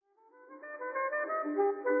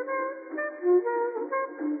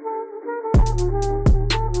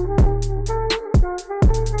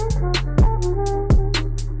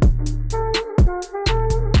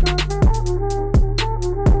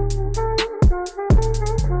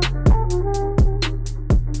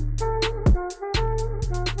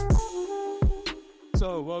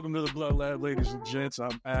Welcome to the Blood Lab, ladies and gents.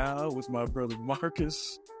 I'm Al with my brother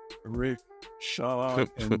Marcus, Rick, Sean,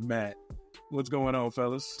 and Matt. What's going on,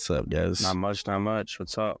 fellas? What's up, guys? Not much.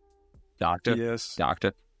 What's up? Doctor? Yes.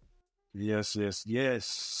 Doctor? Yes.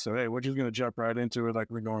 So, hey, we're just going to jump right into it like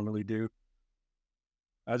we normally do.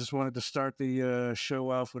 I just wanted to start the show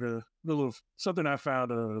off with a little, something I found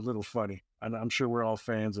a little funny. I'm sure we're all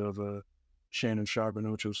fans of Shannon Sharp and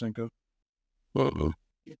Ocho Cinco. Love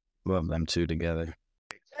them two together.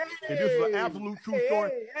 And this is an absolute true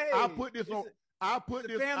story. I put this on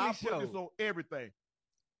everything.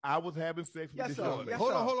 I was having sex with this young lady.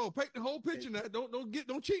 Hold on. Paint the whole picture now.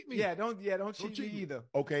 Don't cheat me. Don't cheat me either.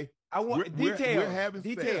 Okay. I want details. We're having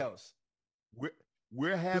details. Sex.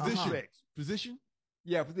 We're having sex. Position?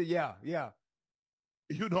 Yeah.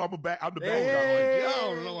 You know I'm the bad.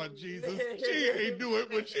 Oh Lord Jesus. She ain't do it,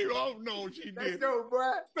 but she don't know she did. Let's go,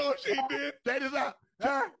 bro. No, she did. That is out.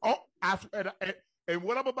 And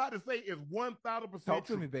what I'm about to say is 1,000% Talk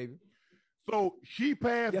to me, baby. So she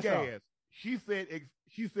passed gas. Sir. She said,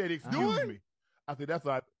 excuse me. I said, that's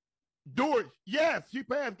all right. Do it. Yes, she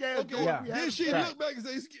passed gas. Okay. Yeah. Then she looked back and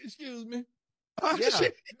say, excuse me. Yeah.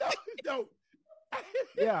 No.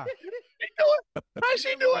 Yeah. How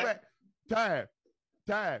she do it?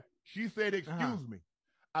 Time. She said, excuse me.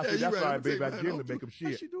 I said, you that's right. all right, baby. I Take my generally hand make them How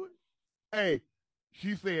shit. she do it? Hey,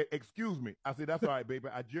 she said, excuse me. I said, that's all right, baby.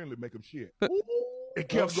 I generally make them shit. It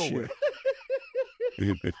kept going.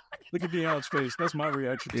 Look at Deion's face. That's my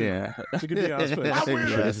reaction, too. Yeah. Look at Deion's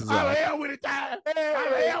face. I'm hell with it, time.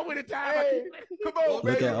 Hey. Come on, Look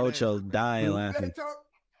baby. at Ocho dying laughing.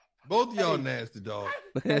 Both of y'all nasty, dog.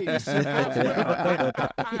 Hey. No,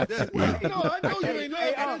 I know you ain't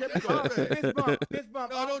laughing. Fist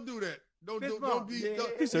bump. No, don't do that. Don't be.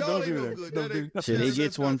 He said, y'all don't ain't do no that. good. Don't That do ain't- that. Shit, he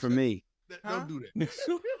gets one from me. Don't do that.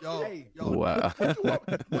 Y'all, Hey. Wow.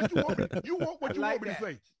 What you want me like to that.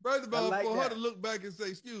 say? First of all, I like for her that. to look back and say,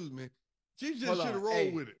 excuse me, she just Hold should on. have rolled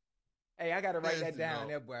Hey. with it. Hey, I gotta write that Nasty, down dog.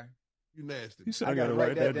 there, boy. You nasty. He said, I I got to gotta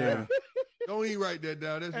write that down. Don't even write that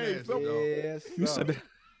down. That's Hey, nasty, so- dog. Yes. You sir.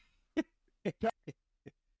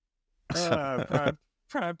 said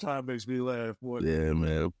prime time makes me laugh. What? Yeah,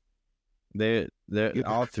 man. They're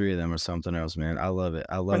all three of them are something else, man. I love it.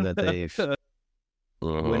 I love that they've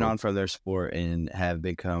went on for their sport and have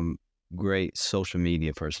become great social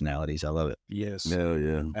media personalities. I love it. Yes. Hell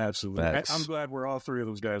yeah. Absolutely. Facts. I'm glad where all three of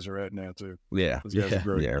those guys are at now, too. Yeah. Those guys are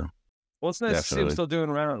great. Yeah. Well, it's nice to see them Definitely. still doing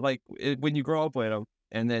around, like, when you grow up with them,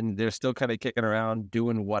 and then they're still kind of kicking around,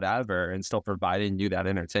 doing whatever, and still providing you that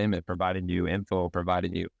entertainment, providing you info,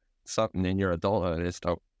 providing you something in your adulthood. It's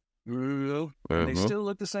dope. And they still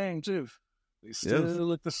look the same, too. They still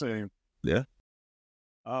look the same. Yeah.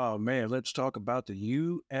 Oh, man. Let's talk about the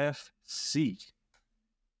UFC.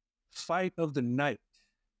 Fight of the night.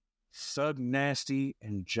 Sug Nasty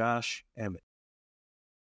and Josh Emmett.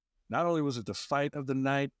 Not only was it the fight of the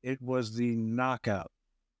night, it was the knockout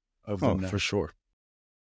of the night. For sure.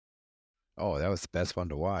 Oh, that was the best one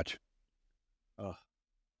to watch.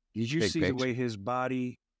 Did you Big see picture. the way his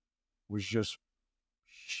body was just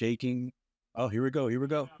shaking? Oh, here we go. We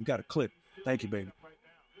got a clip. Thank you, baby.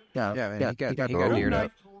 Yeah, man, he got geared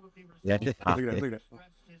up. Yeah. Look at that.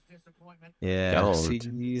 Yeah.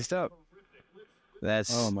 Seized up.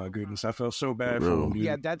 That's Oh, my goodness. I felt so bad for him, dude.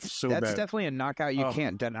 Yeah, that's so that's bad. definitely a knockout you Oh.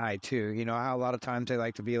 can't deny too. You know how a lot of times they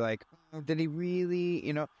like to be like, oh, did he really?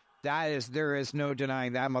 You know, there is no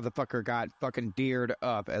denying that motherfucker got fucking deered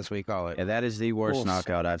up, as we call it. yeah, that is the worst Wolf.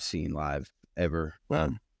 knockout I've seen live ever.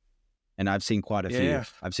 And I've seen quite a Yeah.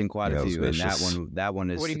 few. I've seen quite a it was few, and vicious. that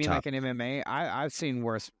one is What do you the mean, top. like in MMA? I've seen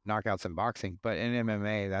worse knockouts in boxing, but in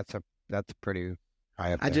MMA, that's pretty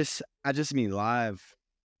high up I there. just mean live.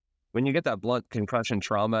 When you get that blunt concussion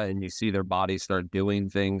trauma and you see their bodies start doing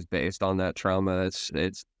things based on that trauma, it's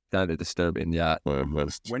kind of disturbing. Yeah.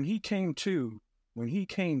 When he came to,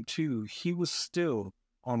 he was still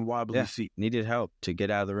on wobbly Yeah. feet. Needed help to get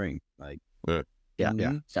out of the ring. Like, Mhm.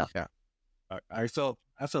 yeah.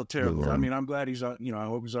 I felt terrible. I mean, I'm glad he's, I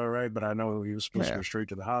hope he's all right, but I know he was supposed to Yeah. go straight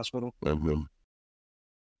to the hospital.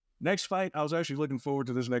 Next fight, I was actually looking forward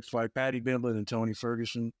to this next fight. Patty Bindlin and Tony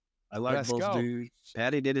Ferguson. I like Let's both go. dudes.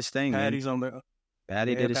 Patty did his thing. Patty's man. on the.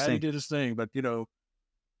 Patty Yeah, did his Patty thing. did his thing, but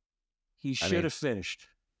he should have finished.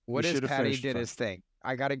 What He is should have Patty finished the did fight. his thing?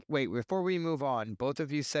 I gotta wait before we move on. Both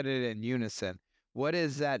of you said it in unison. What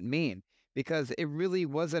does that mean? Because it really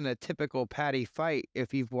wasn't a typical Patty fight.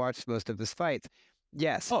 If you've watched most of his fights,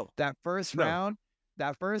 yes, Oh, that first no. round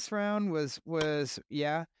was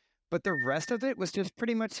yeah, but the rest of it was just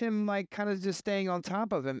pretty much him like kind of just staying on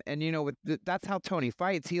top of him. And that's how Tony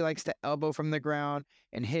fights. He likes to elbow from the ground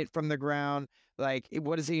and hit from the ground. Like,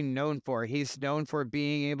 what is he known for? He's known for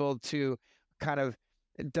being able to kind of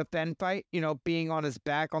defend fight, being on his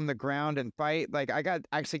back on the ground and fight. Like, I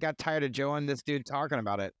actually got tired of Joe and this dude talking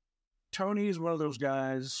about it. Tony is one of those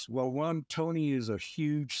guys. Well, Tony is a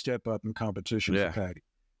huge step up in competition for Patty.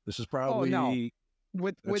 This is probably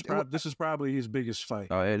this is probably his biggest fight.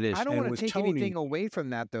 Oh, it is. I don't want to take anything away from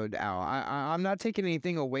that, though, Al. I'm not taking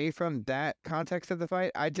anything away from that context of the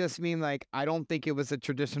fight. I just mean, like, I don't think it was a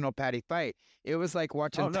traditional Patty fight. It was like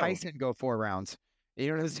watching Tyson go 4 rounds. You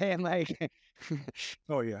know what I'm saying? Like,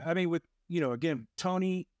 oh yeah. I mean, with again,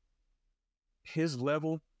 Tony, his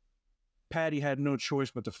level. Patty had no choice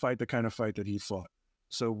but to fight the kind of fight that he fought.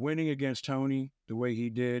 So winning against Tony the way he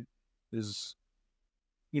did is,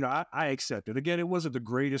 I accept it. Again, it wasn't the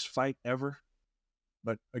greatest fight ever.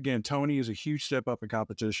 But again, Tony is a huge step up in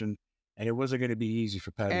competition, and it wasn't going to be easy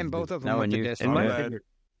for Patty. And both of them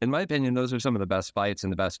in my opinion, those are some of the best fights,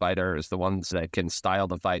 and the best fighters, the ones that can style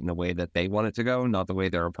the fight in the way that they want it to go, not the way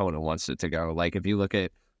their opponent wants it to go. Like, if you look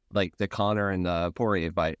at, like, the Conor and the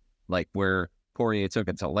Poirier fight, like, where Poirier took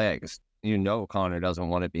it to legs, Conor doesn't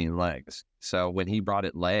want it being legs. So when he brought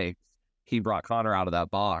it legs, he brought Conor out of that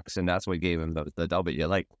box, and that's what gave him the W.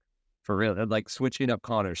 Like, for real, like, switching up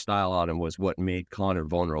Conor's style on him was what made Conor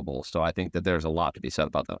vulnerable. So I think that there's a lot to be said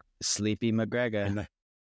about that. Sleepy McGregor.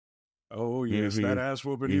 Oh, yes, that ass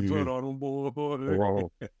whooping he put on him, boy.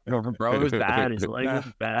 Bro, it was bad. His leg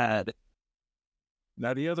was bad.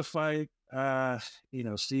 Now, the other fight,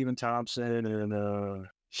 Stephen Thompson and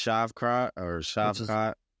Shavkat.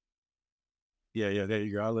 Yeah, there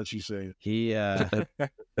you go. I'll let you say it. He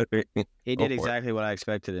did exactly what I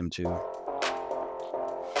expected him to.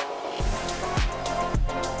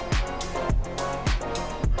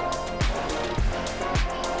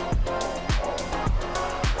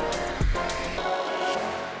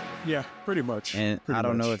 Yeah, pretty much. And I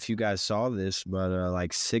don't know if you guys saw this, but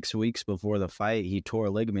like 6 weeks before the fight, he tore a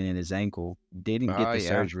ligament in his ankle, didn't get the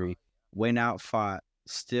surgery, went out, fought,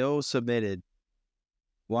 still submitted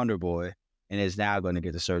Wonder Boy, and is now going to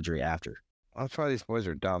get the surgery after. That's why these boys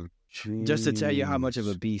are dumb. Just to tell you how much of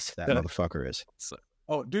a beast that motherfucker is.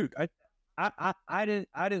 Oh, dude, I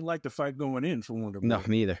didn't like the fight going in for Wonder Boy. No,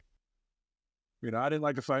 me either. I didn't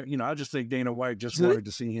like the fight. I just think Dana White just wanted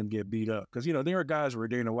to see him get beat up. Because, there are guys where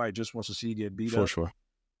Dana White just wants to see you get beat up. For sure.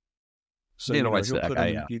 So, Dana White's that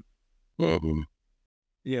guy,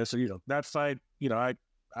 yeah, so, that fight,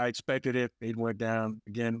 I expected it. It went down.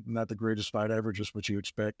 Again, not the greatest fight ever, just what you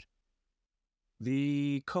expect.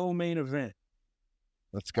 The co-main event.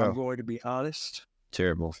 Let's go. I'm going to be honest.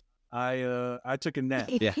 Terrible. I took a nap.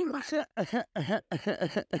 Yeah.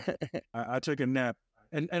 I took a nap.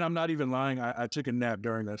 And I'm not even lying. I took a nap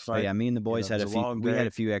during that fight. Me and the boys had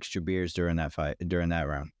a few extra beers during that fight, during that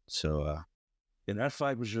round. So, and that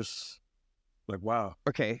fight was just like, wow.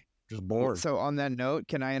 Okay. Just boring. So on that note,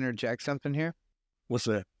 can I interject something here? What's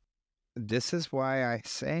that? This is why I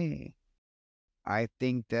say, I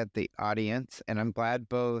think that the audience, and I'm glad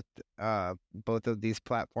both of these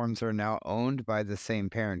platforms are now owned by the same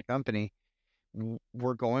parent company.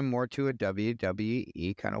 We're going more to a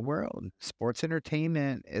WWE kind of world. Sports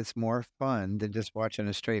entertainment is more fun than just watching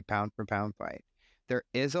a straight pound for pound fight. There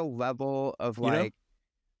is a level of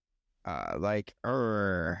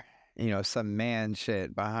some man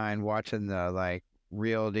shit behind watching the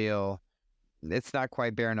real deal. It's not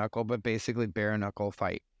quite bare knuckle, but basically bare knuckle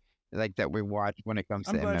fight like that we watch when it comes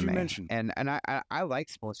to MMA. I'm glad you mentioned. And I like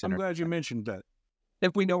sports. I'm glad you mentioned that.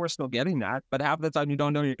 If we know we're still getting that, but half the time you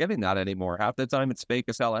don't know you're getting that anymore. Half the time it's fake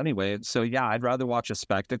as hell anyway. So yeah, I'd rather watch a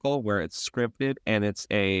spectacle where it's scripted and it's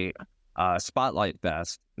a spotlight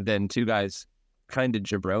fest than two guys kind of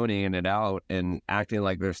jabroning it out and acting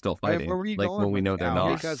like they're still fighting, like when we know they're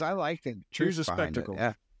not. Because I like the here's a spectacle.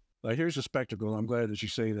 Yeah. Here's a spectacle. I'm glad that you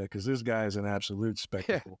say that because this guy is an absolute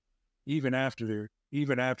spectacle. Yeah. Even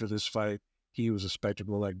after this fight, he was a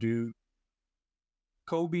spectacle. Like, dude,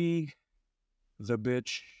 Kobe. The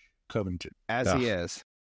bitch Covington. As he is.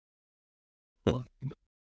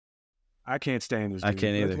 I can't stand this dude. I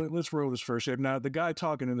can't either. Let's roll this first clip. Now, the guy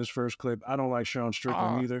talking in this first clip, I don't like Sean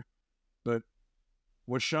Strickland either. But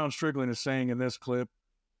what Sean Strickland is saying in this clip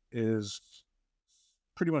is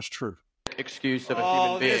pretty much true. Excuse of a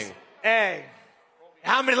human being. Hey,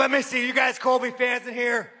 how many, let me see, you guys Colby fans in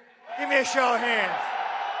here? Give me a show of hands.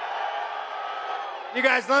 You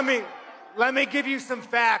guys, let me give you some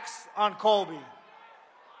facts on Colby.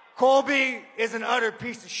 Colby is an utter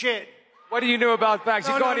piece of shit. What do you know about facts?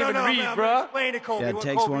 You can't even read, bro. Explain to Colby it what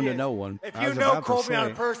takes Colby one is. to know one. If you know Colby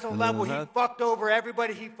on a personal level, he fucked over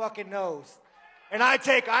everybody he fucking knows. And I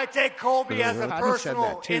take Colby as a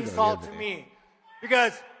personal insult to me.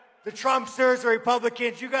 Because the Trumpsters, the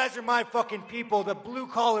Republicans, you guys are my fucking people. The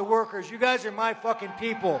blue-collar workers, you guys are my fucking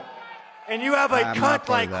people. And you have a cunt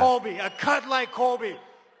like Colby,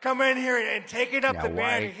 come in here and taking up the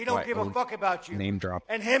banner. He don't give a fuck about you. Name drop.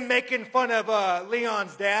 And him making fun of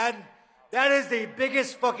Leon's dad, that is the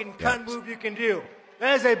biggest fucking cunt move you can do.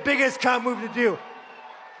 That is the biggest cunt move to do.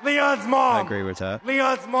 Leon's mom. I agree with that.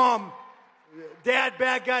 Leon's mom. Dad,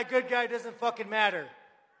 bad guy, good guy, doesn't fucking matter.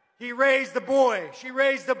 He raised the boy. She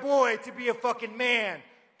raised the boy to be a fucking man,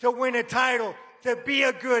 to win a title, to be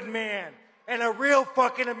a good man. And a real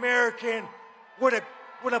fucking American would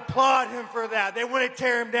applaud him for that. They wouldn't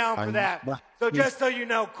tear him down for that. So just so you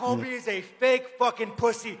know, Colby is a fake fucking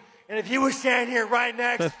pussy. And if he was standing here right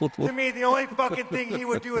next to me, the only fucking thing he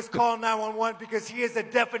would do is call 911 because he is the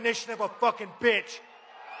definition of a fucking bitch.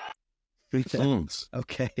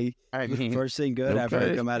 Okay. I mean, First thing good I've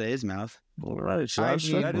heard come out of his mouth. All right,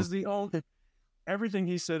 that is the only. Everything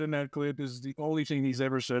he said in that clip is the only thing he's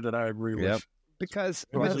ever said that I agree with. Because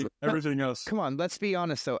everything else. Come on, let's be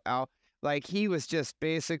honest though, Al. Like he was just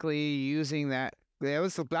basically using that. That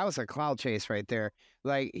was a cloud chase right there.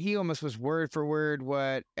 Like he almost was word for word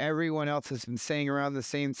what everyone else has been saying around the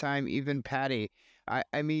same time. Even Patty. I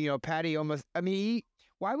mean, you know, Patty almost. I mean,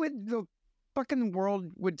 why would the fucking world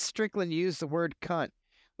would Strickland use the word cunt?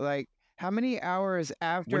 Like how many hours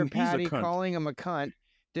after Patty calling him a cunt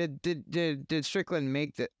did Strickland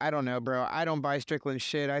make that? I don't know, bro. I don't buy Strickland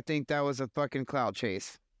shit. I think that was a fucking cloud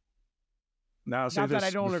chase. Now, Not that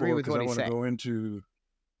I don't agree with what he said.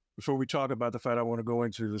 Before we talk about the fight, I want to go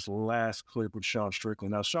into this last clip with Sean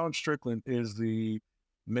Strickland. Now, Sean Strickland is the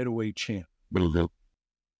middleweight champ.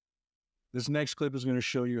 This next clip is going to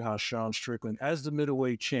show you how Sean Strickland, as the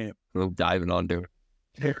middleweight champ, I'm diving on to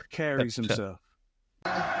it. Carries himself.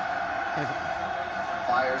 Fires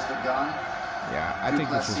the gun. Yeah, I think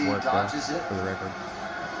this is work, bro, for the record.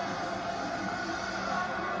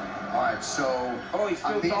 All right, so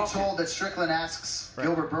I'm being told that Strickland asks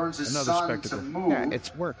Gilbert Burns' son to move. Yeah,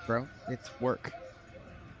 it's work, bro. It's work.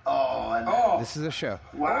 This is a show.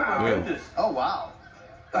 Wow. Oh, my goodness. Oh, wow.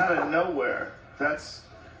 Out of nowhere. That's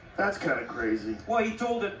kind of crazy. Well, he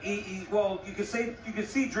told him, you could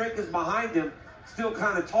see Drake is behind him, still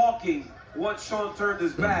kind of talking once Sean turned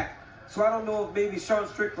his back. So I don't know if maybe Sean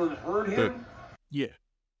Strickland heard him. Yeah.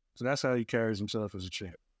 So that's how he carries himself as a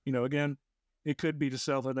champ. You know, again, it could be to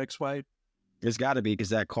sell the next fight. It's got to be because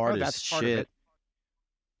that card is shit.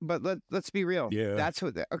 But let's be real. Yeah. That's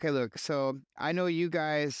what. Okay, look. So I know you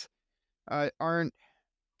guys aren't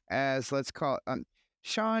as, let's call it.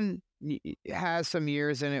 Sean has some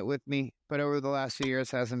years in it with me, but over the last few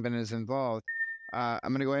years hasn't been as involved. I'm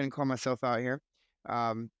gonna go ahead and call myself out here.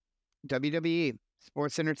 WWE,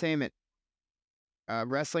 sports entertainment,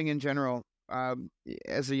 wrestling in general.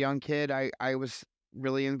 As a young kid, I was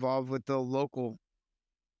really involved with the local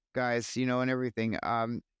guys, you know, and everything.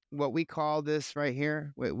 What we call this right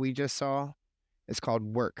here, what we just saw, is called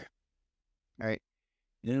work. All right.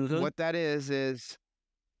 Mm-hmm. What that is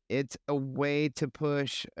it's a way to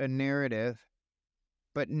push a narrative,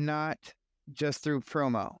 but not just through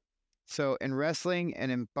promo. So in wrestling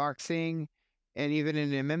and in boxing and even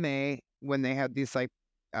in MMA, when they have these like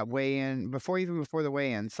weigh-in, before the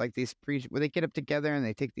weigh-ins, like these where they get up together and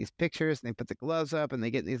they take these pictures and they put the gloves up and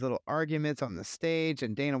they get these little arguments on the stage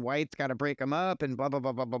and Dana White's got to break them up and blah, blah,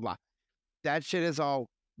 blah, blah, blah, blah. That shit is all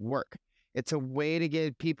work. It's a way to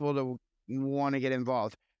get people to want to get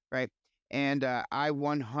involved, right? And I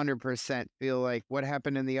 100% feel like what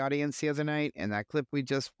happened in the audience the other night and that clip we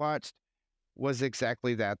just watched was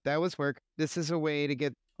exactly that. That was work. This is a way to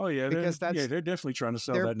get. Oh yeah, because they're definitely trying to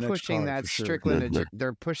sell that next card. They're pushing that Strickland. Sure.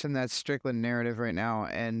 They're pushing that Strickland narrative right now,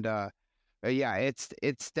 and yeah,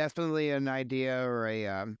 it's definitely an idea or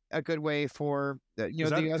a good way for the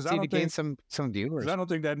UFC to gain some viewers. I don't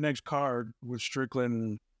think that next card with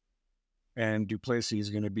Strickland and Duplessis is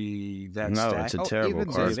going to be that. No, stacked. it's a terrible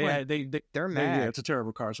card. They're mad. Yeah, it's a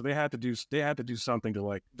terrible card. So they had to do something to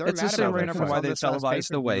like. It's the same reason for why they televised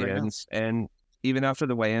the weigh-ins and. Even after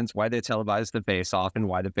the weigh-ins, why they televised the face-off and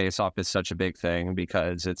why the face-off is such a big thing,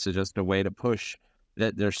 because it's just a way to push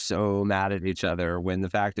that they're so mad at each other, when the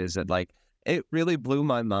fact is that, like, it really blew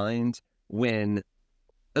my mind when,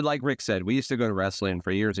 like Rick said, we used to go to wrestling for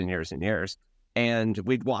years and years and years, and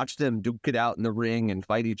we'd watch them duke it out in the ring and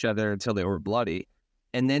fight each other until they were bloody,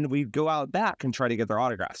 and then we'd go out back and try to get their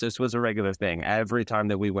autographs. This was a regular thing. Every time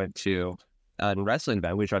that we went to a wrestling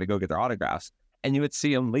event, we tried to go get their autographs. And you would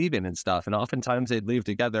see them leaving and stuff. And oftentimes they'd leave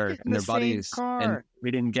together and their buddies. And we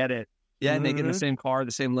didn't get it. Yeah, and they get in the same car,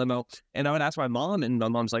 the same limo. And I would ask my mom, and my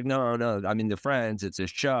mom's like, no, I mean, they're friends. It's a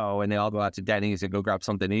show. And they all go out to Denny's and go grab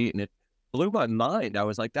something to eat. And blew my mind. I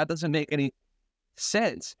was like, that doesn't make any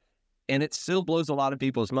sense. And it still blows a lot of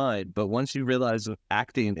people's mind. But once you realize that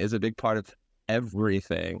acting is a big part of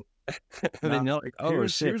everything, then you're like, oh,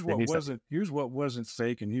 here's what wasn't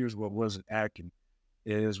fake and here's what wasn't acting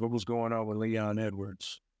is what was going on with Leon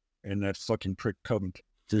Edwards and that fucking prick Covington.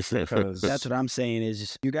 That's what I'm saying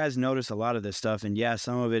is you guys notice a lot of this stuff, and yeah,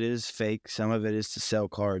 some of it is fake, some of it is to sell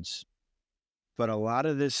cards. But a lot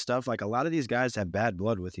of this stuff, like a lot of these guys have bad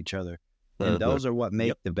blood with each other. And those are what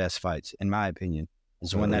make the best fights, in my opinion,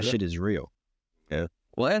 is when that shit is real. Yeah.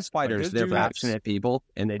 Well, as fighters, they're passionate people,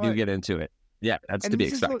 and they do get into it. Yeah, that's to be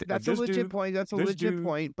expected. That's a legit point. That's a legit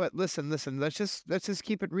point. But listen. Let's just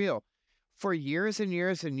keep it real. For years and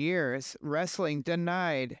years and years, wrestling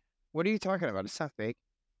denied. What are you talking about? It's not fake.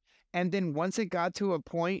 And then once it got to a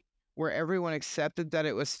point where everyone accepted that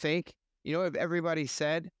it was fake, you know, if everybody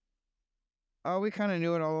said, oh, we kind of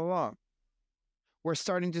knew it all along. We're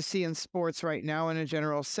starting to see in sports right now, in a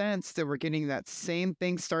general sense, that we're getting that same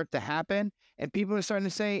thing start to happen. And people are starting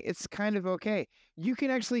to say it's kind of okay. You can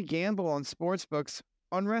actually gamble on sports books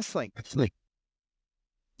on wrestling.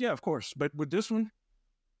 Yeah, of course. But with this one,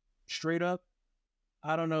 straight up,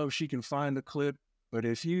 I don't know if she can find the clip, but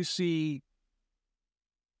if you see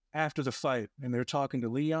after the fight and they're talking to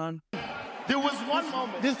Leon. There was one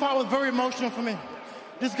moment. This fight was very emotional for me.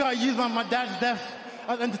 This guy used my dad's death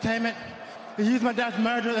as entertainment. He used my dad's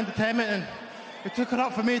murder as entertainment, and it took a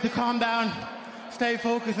lot for me to calm down, stay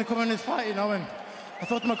focused, and come in this fight, you know. And I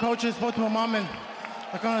spoke to my coaches, spoke to my mom, and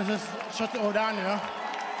I kind of just shut it all down, you know.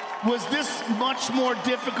 Was this much more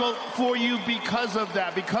difficult for you because of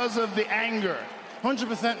that, because of the anger?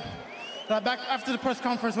 100%. Like back after the press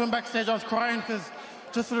conference, went backstage, I was crying because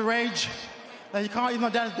just for the rage. Like, you can't use my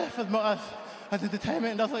dad's death as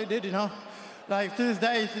entertainment, and that's what he did, you know. Like, to this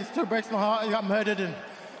day, it still breaks my heart. He got murdered, and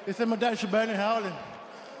they said my dad should burn in hell. And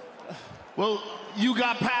well, you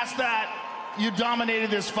got past that. You dominated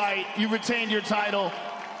this fight. You retained your title.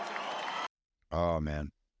 Oh,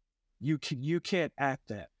 man. You can't act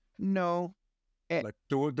that. No. Like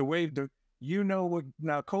the way you know what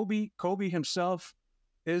now. Kobe himself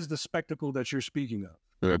is the spectacle that you're speaking of.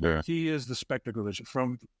 He is the spectacle that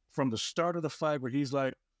from the start of the fight where he's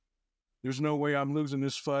like, "There's no way I'm losing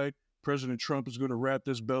this fight. President Trump is going to wrap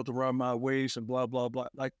this belt around my waist and blah blah blah."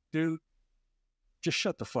 Like, dude, just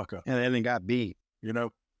shut the fuck up. And then he got beat. You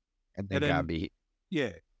know, and then got beat.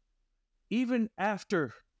 Yeah. Even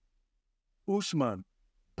after Usman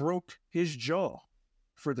broke his jaw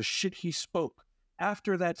for the shit he spoke,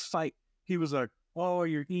 after that fight, he was like, "Oh,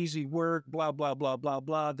 you're easy work, blah, blah, blah, blah,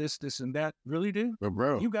 blah, this, and that." Really, dude? But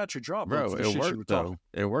bro, you got your jaw bro, broke for it worked, though.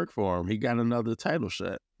 It worked for him. He got another title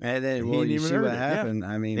shot. And then, well, you see what happened. Yeah.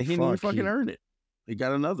 I mean, and he didn't fucking earn it. He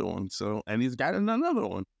got another one. So, and he's got another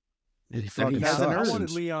one. He fucking hasn't earned. I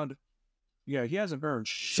wanted Leon yeah, he hasn't earned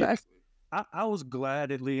shit. Exactly. I was glad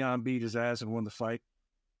that Leon beat his ass and won the fight.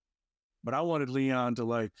 But I wanted Leon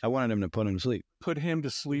to I wanted him to put him to sleep. Put him to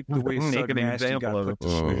sleep the way Sug Nasty got put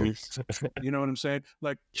to sleep. You know what I'm saying?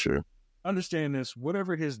 Like, sure. Understand this.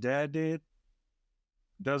 Whatever his dad did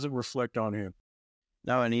doesn't reflect on him.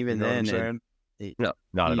 No, and even then, no,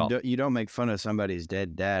 not at all. You don't make fun of somebody's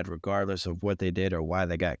dead dad, regardless of what they did or why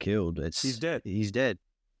they got killed. He's dead. He's dead.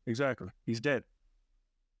 Exactly. He's dead.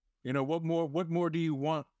 You know, what more do you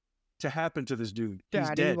want to happen to this dude? He's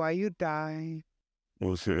Daddy, dead. why you die? You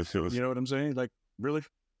know what I'm saying? Like, really?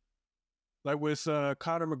 Like with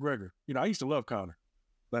Conor McGregor. You know, I used to love Conor.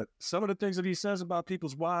 But some of the things that he says about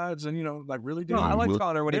people's wives and, you know, like, really, dude. No, I like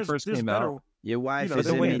Conor when he first came out. Your wife is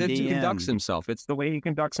the way that he conducts himself. It's the way he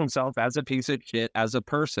conducts himself as a piece of shit, as a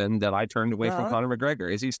person, that I turned away from Conor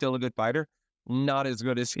McGregor. Is he still a good fighter? Not as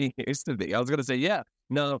good as he used to be. I was going to say, yeah,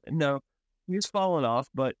 no, he's fallen off,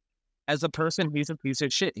 but as a person, he's a piece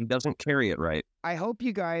of shit. He doesn't carry it right. I hope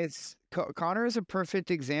you guys... Conor is a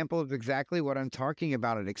perfect example of exactly what I'm talking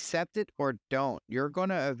about. Accept it or don't. You're going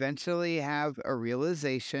to eventually have a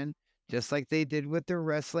realization, just like they did with the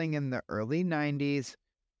wrestling in the early 90s.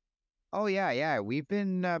 Oh, yeah, we've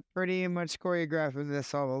been pretty much choreographing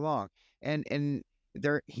this all along. And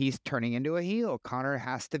he's turning into a heel. Conor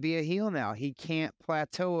has to be a heel now. He can't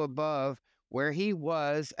plateau above where he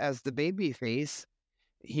was as the babyface.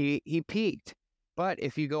 He peaked. But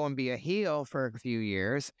if you go and be a heel for a few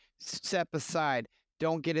years, step aside,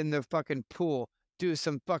 don't get in the fucking pool, do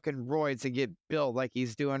some fucking roids and get built like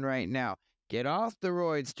he's doing right now. Get off the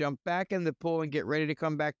roids, jump back in the pool and get ready to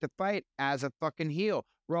come back to fight as a fucking heel.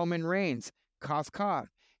 Roman Reigns, cough, cough.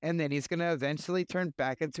 And then he's going to eventually turn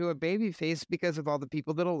back into a babyface because of all the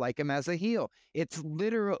people that'll like him as a heel. It's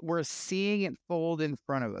literal. We're seeing it fold in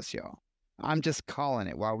front of us, y'all. I'm just calling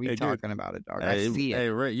it while we talking about it, dog. I see it. Hey,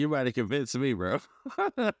 Rick, you might have convinced me, bro.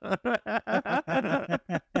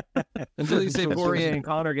 Until you say Poirier and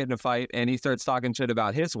Conor get in a fight, and he starts talking shit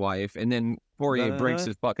about his wife, and then Poirier breaks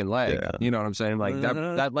his fucking leg. Yeah. You know what I'm saying? Like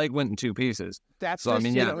that leg went in 2 pieces. That's so. I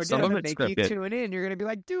mean, yeah, some of it's make you tune in. You're gonna be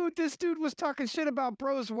like, dude, this dude was talking shit about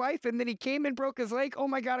bro's wife, and then he came and broke his leg. Oh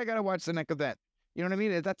my god, I gotta watch the neck of that. You know what I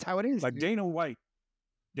mean? That's how it is. Like Dana White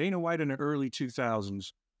in the early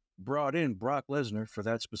 2000s brought in Brock Lesnar for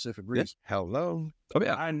that specific reason. Yeah. Hello. Oh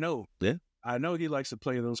yeah, I know. Yeah, I know he likes to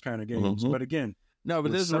play those kind of games, but again. No,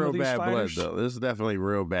 but this is real bad blood, though. This is definitely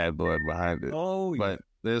real bad blood behind it. Oh, yeah. But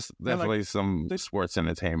there's definitely some sports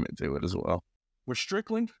entertainment to it as well. With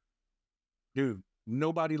Strickland, dude,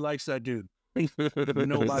 nobody likes that dude.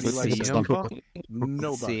 Nobody likes CM Punk.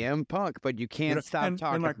 Nobody. CM Punk, but you can't stop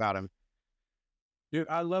talking about him. Dude,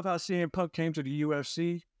 I love how CM Punk came to the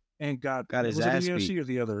UFC and got his ass beat. Was it the UFC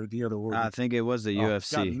or the other order? I think it was the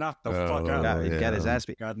UFC. Got knocked the fuck out. Got his ass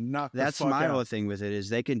beat. Got knocked That's the fuck my out. whole thing with it is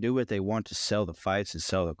they can do what they want to sell the fights and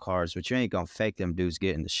sell the cards, but you ain't gonna fake them dudes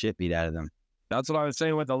getting the shit beat out of them. That's what I was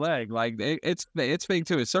saying with the leg. Like it's fake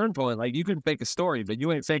to a certain point. Like you can fake a story, but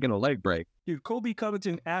you ain't faking a leg break. Dude, Colby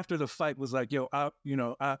Covington after the fight was like, "Yo,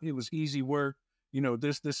 it was easy work. You know,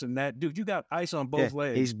 this and that. Dude, you got ice on both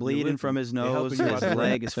legs. He's bleeding from his nose. His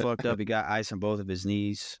leg is fucked up. He got ice on both of his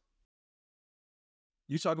knees.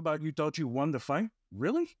 You talk about you thought you won the fight?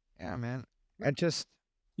 Really? Yeah, man.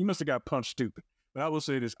 You must have got punched stupid. But I will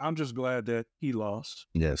say this. I'm just glad that he lost.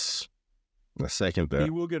 Yes. I second that. He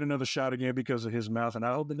will get another shot again because of his mouth. And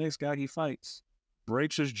I hope the next guy he fights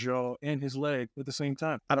breaks his jaw and his leg at the same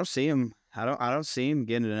time. I don't see him. I don't see him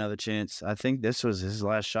getting another chance. I think this was his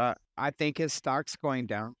last shot. I think his stock's going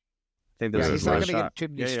down. I think this he's is not his going to last get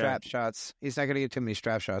too many strap shots. He's not going to get too many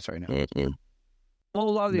strap shots right now. Mm-hmm. Well, a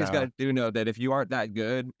lot of these guys do know that if you aren't that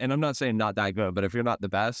good, and I'm not saying not that good, but if you're not the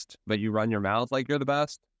best, but you run your mouth like you're the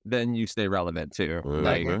best, then you stay relevant too.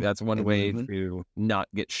 Like that's one way to not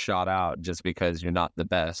get shot out just because you're not the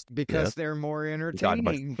best. Because they're more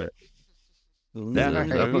entertaining. That's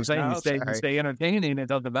what I'm saying. You stay entertaining. It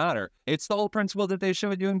doesn't matter. It's the whole principle that they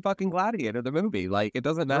showed you in fucking Gladiator, the movie. Like it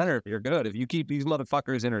doesn't matter if you're good. If you keep these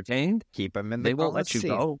motherfuckers entertained, keep them in. They won't let you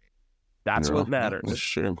go. That's what matters. That's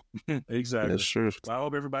true. Exactly. That's true. Well, I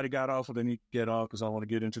hope everybody got off what they need to get off because I want to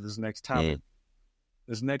get into this next topic.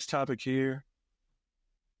 This next topic here,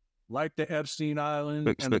 like the Epstein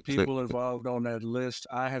Island and the people involved on that list,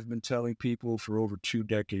 I have been telling people for over 2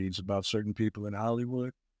 decades about certain people in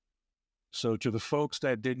Hollywood. So to the folks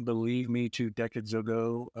that didn't believe me 2 decades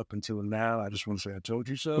ago up until now, I just want to say I told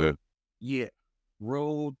you so. Yeah.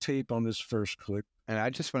 Roll tape on this first clip. And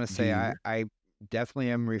I just want to say I definitely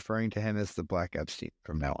am referring to him as the Black Epstein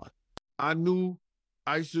from now on. I knew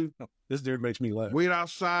I used to. This dude makes me laugh. Wait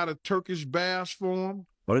outside a Turkish baths for him.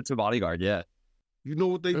 But it's a bodyguard, yeah. You know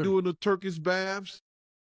what they do in the Turkish baths?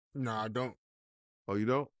 No, I don't. Oh, you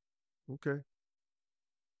don't? Okay.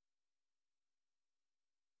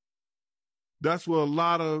 That's where a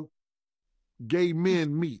lot of gay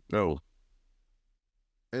men meet. Oh.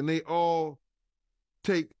 And they all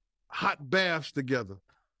take hot baths together.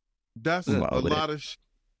 That's a lot of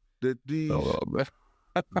that these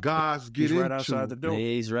guys get He's into. right outside the door.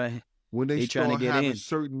 He's right. When they trying start to get having in.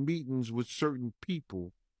 certain meetings with certain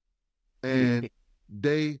people, and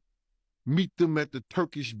they meet them at the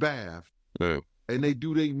Turkish bath, and they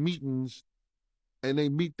do their meetings, and they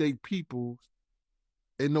meet their people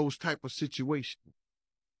in those type of situations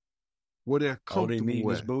where they're comfortable they meet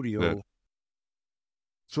with. his booty hole.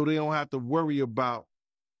 So they don't have to worry about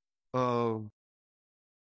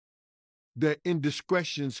their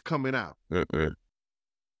indiscretions coming out. You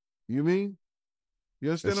mean?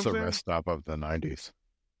 You understand It's what the I'm saying? rest stop of the 90s.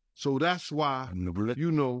 So that's why,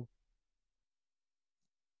 you know,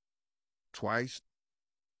 twice,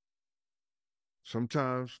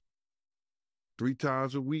 sometimes 3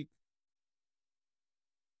 times a week,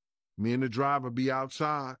 me and the driver be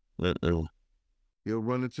outside. He'll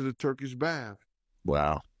run into the Turkish bath.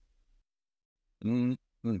 Wow. Yeah,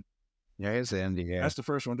 it's the end. Yeah, That's the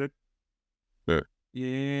first one, dude. Yeah.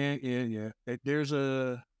 There's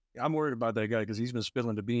I'm worried about that guy because he's been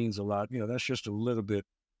spilling the beans a lot. You know, that's just a little bit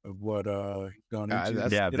of what he's gone into.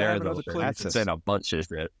 Very little bit. That's saying a bunch of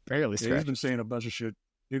shit. Fairly he's been saying a bunch of shit.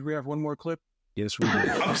 Did we have one more clip? Yes, we did.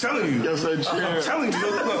 I'm telling you. Yes, I'm telling you.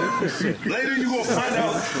 Look. Later you gonna find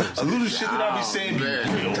out a little shit that I be saying be real.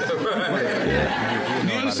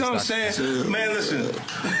 You understand what I'm saying? Man, listen.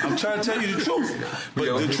 I'm trying to tell you the truth.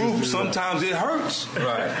 But the truth, sometimes it hurts.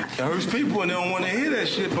 Right. It hurts people and they don't want to hear that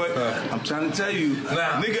shit. But I'm trying to tell you,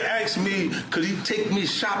 nigga asked me, could he take me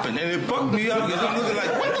shopping? And it fucked me up because I'm looking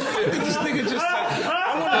like, what the fuck did this nigga just say?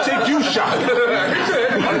 I want to take you shopping.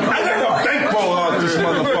 I got a bankroll out this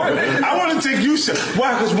motherfucker. I want to take you shopping.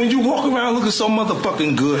 Why? Because when you walk around looking so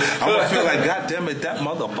motherfucking good, I want to feel like, God damn it, that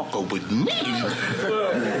motherfucker with me.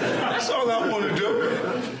 That's all I want to do.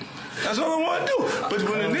 That's all I want to do. But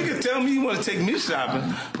when a nigga tell me he want to take me shopping,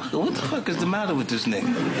 what the fuck is the matter with this nigga?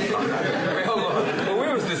 Wait, hold on. Well,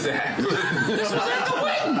 where was this at? This was at the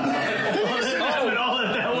wedding.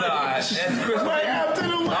 Right after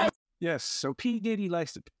the wedding. Yes, so P. Diddy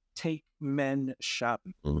likes to take men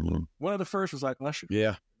shopping. Mm-hmm. One of the first was like Usher.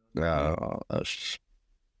 Yeah. Usher.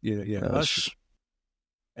 Yeah, Usher.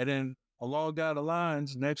 And then along down the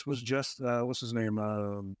lines, next was just, what's his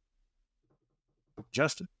name?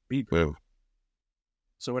 Justin Bieber. Yeah.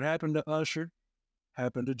 So what happened to Usher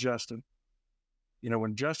happened to Justin. You know,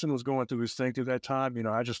 when Justin was going through his thing through that time, you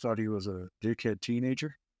know, I just thought he was a dickhead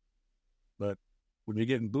teenager. But when you're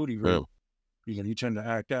getting booty raped, you tend to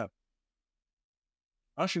act out.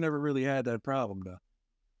 Usher never really had that problem, though.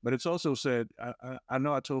 But it's also said, I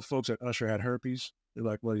know I told folks that Usher had herpes. They're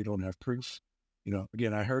like, well, you don't have proof. You know,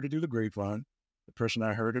 again, I heard it through the grapevine. The person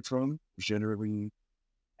I heard it from was generally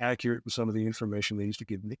accurate with some of the information they used to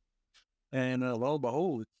give me. And lo and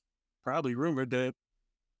behold, it's probably rumored that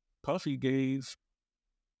Puffy gave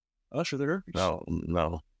Usher the herpes.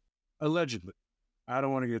 No. Allegedly. I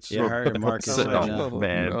don't want to get Yeah, I heard Marcus.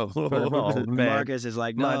 Man. Marcus is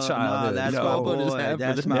like, My child. that's my boy.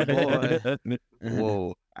 That's my boy.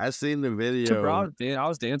 Whoa. I seen the video. I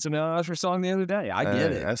was dancing to an Usher song the other day. I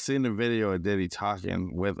get it. I seen the video of Diddy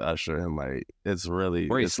talking with Usher, and like, it's really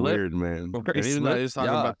weird, man. Where And he even though he's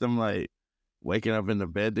talking slipped? about them like waking up in the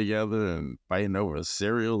bed together and fighting over a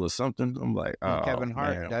cereal or something. I'm like, oh, Kevin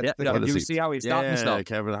Hart. man. That's the Did you see how he stopped himself?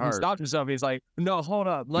 Kevin Hart. He stopped himself. He's like, no, hold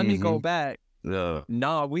up. Let me go back. Yeah.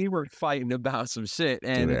 Nah, we were fighting about some shit,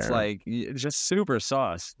 and it's like just super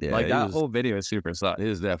sauce. Yeah, like that whole video is super sauce. It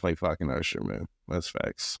is definitely fucking Usher, man. That's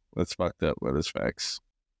facts. That's fucked up, but it's facts.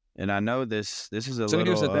 And I know this is a So little...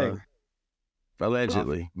 here's the thing.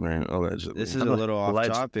 Allegedly, man. Allegedly. This is a little off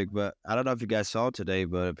topic, but I don't know if you guys saw today,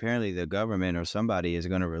 but apparently the government or somebody is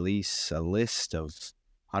going to release a list of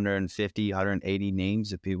 150, 180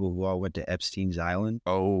 names of people who all went to Epstein's Island.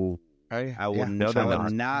 Oh. I would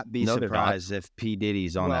not be surprised if P.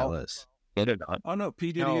 Diddy's on that list. Oh, no,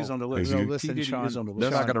 P. Diddy is on the list. No, P. listen, Diddy Sean, is on the list.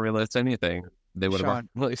 They're not going to release anything. They would have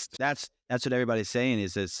released. That's what everybody's saying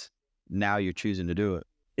is this. Now you're choosing to do it.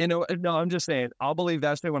 You know, no, I'm just saying, I'll believe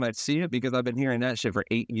that shit when I see it because I've been hearing that shit for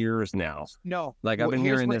 8 years now. No. Like, I've been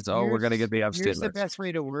hearing this, we're going to get the Epstein Here's the list. best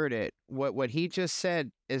way to word it. What he just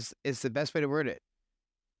said is the best way to word it.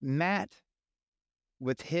 Matt,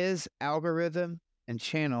 with his algorithm and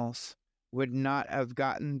channels, would not have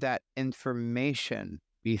gotten that information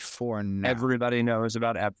before now. Everybody knows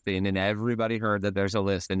about Epstein, and everybody heard that there's a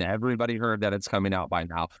list, and everybody heard that it's coming out by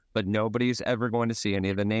now, but nobody's ever going to see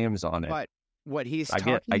any of the names on it. But what he's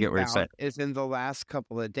talking what you're saying. about is in the last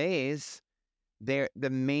couple of days, the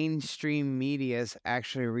mainstream media is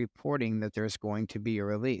actually reporting that there's going to be a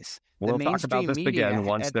release. We'll talk about this again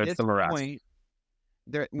once there's some arrest.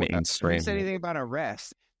 Mainstream. Don't say anything about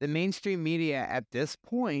arrest. The mainstream media at this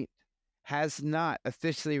point has not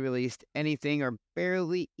officially released anything or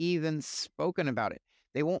barely even spoken about it.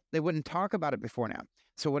 They wouldn't talk about it before now.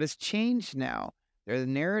 So what has changed now, the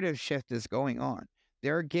narrative shift is going on.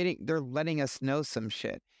 They're letting us know some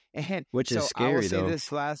shit. And which is scary, I will say though.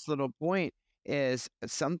 this last little point is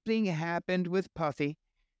something happened with Puffy.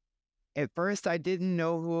 At first, I didn't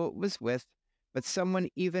know who it was with, but someone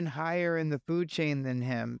even higher in the food chain than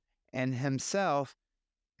him and himself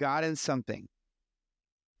got in something.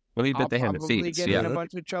 Well, he bit the hand I'll that probably feeds. get in a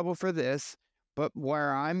bunch of trouble for this, but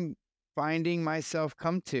where I'm finding myself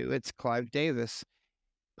come to, it's Clive Davis.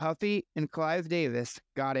 Puffy and Clive Davis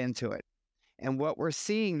got into it. And what we're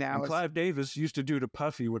seeing now and is... Clive Davis used to do to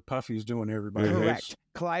Puffy what Puffy's doing to everybody else. Correct.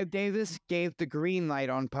 Clive Davis gave the green light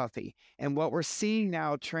on Puffy. And what we're seeing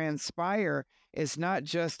now transpire is not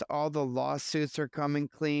just all the lawsuits are coming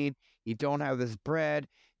clean, you don't have this bread.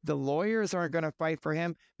 The lawyers aren't going to fight for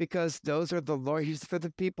him because those are the lawyers for the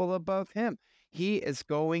people above him. He is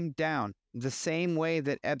going down the same way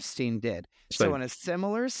that Epstein did. So in a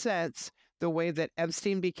similar sense, the way that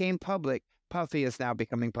Epstein became public, Puffy is now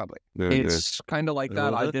becoming public. It's kind of like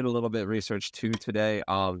that. I did a little bit of research too today.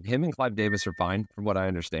 Him and Clive Davis are fine, from what I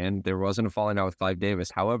understand. There wasn't a falling out with Clive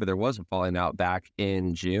Davis. However, there was a falling out back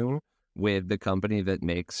in June with the company that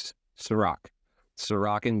makes Ciroc.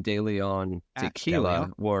 Ciroc and De Leon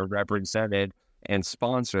tequila were represented and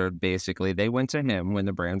sponsored. Basically, they went to him when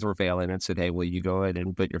the brands were failing and said, "Hey, will you go ahead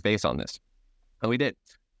and put your face on this?" And we did.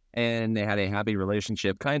 And they had a happy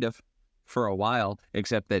relationship, kind of, for a while,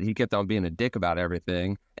 except that he kept on being a dick about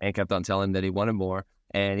everything and kept on telling him that he wanted more.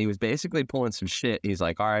 And he was basically pulling some shit. He's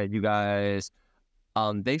like, "All right, you guys."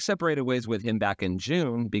 They separated ways with him back in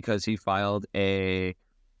June because he filed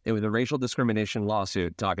it was a racial discrimination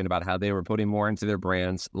lawsuit talking about how they were putting more into their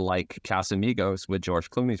brands, like Casamigos with George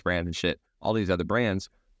Clooney's brand and shit, all these other brands,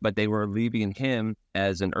 but they were leaving him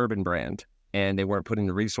as an urban brand and they weren't putting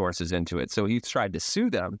the resources into it. So he tried to sue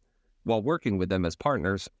them while working with them as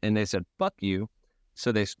partners, and they said, "Fuck you."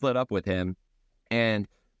 So they split up with him. And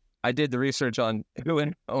I did the research on who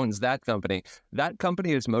owns that company. That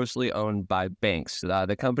company is mostly owned by banks.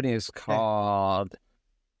 The company is called,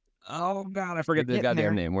 oh God, I forget the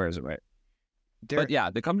goddamn name. Where is it, right? But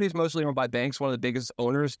yeah, the company is mostly owned by banks. One of the biggest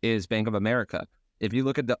owners is Bank of America. If you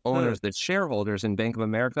look at the owners, the shareholders in Bank of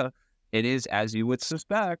America, it is, as you would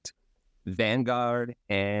suspect, Vanguard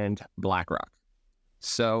and BlackRock.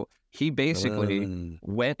 So he basically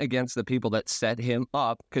went against the people that set him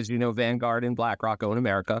up, because Vanguard and BlackRock own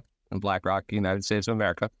America, and BlackRock, United States of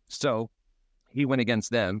America. So he went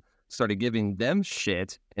against them, started giving them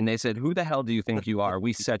shit, and they said, "Who the hell do you think you are?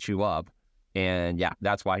 We set you up." And yeah,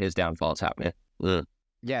 that's why his downfall is happening.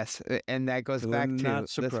 Yes, and that goes back to, not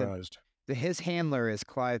surprised. His handler is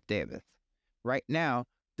Clive Davis. Right now,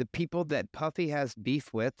 the people that Puffy has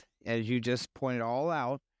beef with, as you just pointed all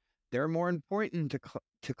out, they're more important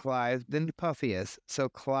to Clive than Puffy is. So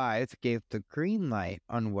Clive gave the green light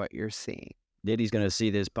on what you're seeing. Diddy's going to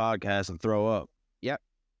see this podcast and throw up. Yep.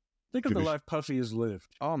 Think of the life Puffy has lived.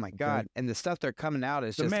 Oh, my God. And the stuff they're coming out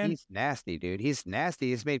is he's nasty, dude. He's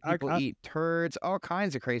nasty. He's made people eat turds, all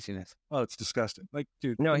kinds of craziness. Oh, it's disgusting. Like,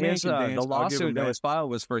 dude. No, the lawsuit that was filed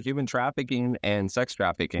was for human trafficking and sex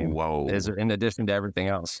trafficking. Whoa. In addition to everything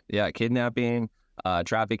else. Yeah, kidnapping,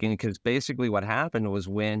 trafficking, because basically what happened was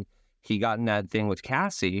when he got in that thing with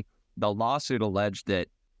Cassie, the lawsuit alleged that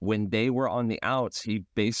when they were on the outs, he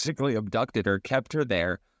basically abducted her, kept her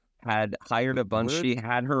there, had hired a bunch. She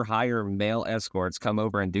had her hire male escorts come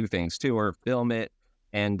over and do things to her, film it,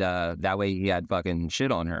 and that way he had fucking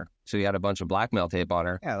shit on her. So he had a bunch of blackmail tape on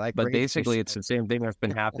her. Yeah, but basically it's the same thing that's been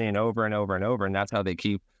happening over and over and over, and that's how they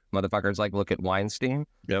keep motherfuckers. Like, look at Weinstein.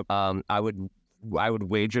 Yep. I would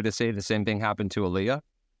wager to say the same thing happened to Aaliyah.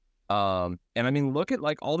 And I mean, look at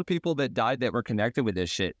like all the people that died that were connected with this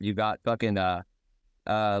shit. You got fucking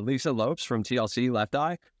Lisa Lopes from TLC, Left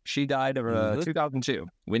Eye. She died of 2002.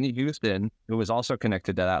 Whitney Houston, who was also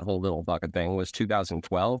connected to that whole little fucking thing, was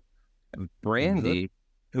 2012. Brandy,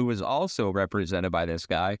 who was also represented by this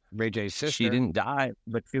guy, Ray J's sister. She didn't die,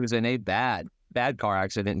 but she was in a bad car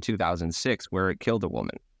accident in 2006 where it killed a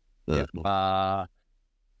woman.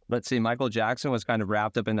 Let's see, Michael Jackson was kind of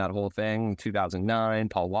wrapped up in that whole thing, 2009,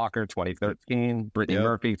 Paul Walker, 2013, Brittany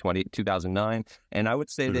Murphy, 2009. And I would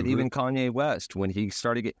say that even Kanye West, when he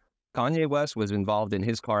started Kanye West was involved in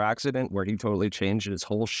his car accident where he totally changed his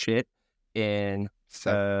whole shit in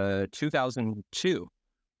 2002.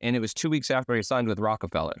 And it was 2 weeks after he signed with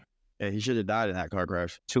Rockefeller. Yeah, he should have died in that car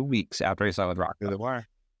crash. 2 weeks after he signed with Rockefeller.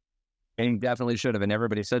 And he definitely should have. And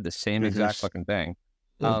everybody said the same exact fucking thing.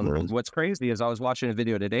 What's crazy is I was watching a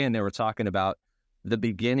video today and they were talking about the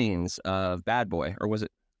beginnings of Bad Boy, or was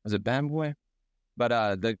it Bad Boy?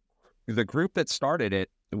 But the group that started it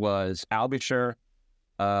was Albusher,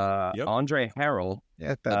 Andre Harrell,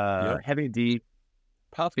 Heavy D,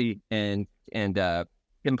 Puffy, and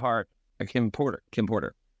Kim Porter.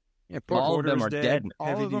 Yeah, all of them are dead.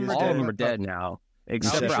 All of them are dead now,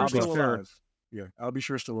 except for Albusher. Yeah,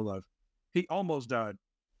 Albusher is still alive. He almost died.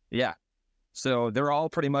 Yeah. So they're all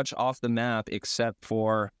pretty much off the map except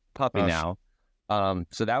for Puffy now.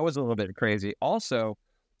 So that was a little bit crazy. Also,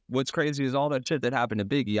 what's crazy is all that shit that happened to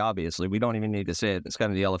Biggie, obviously. We don't even need to say it. It's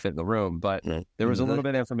kind of the elephant in the room. But there was a little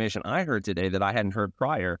bit of information I heard today that I hadn't heard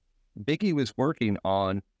prior. Biggie was working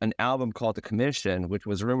on an album called The Commission, which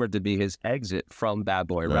was rumored to be his exit from Bad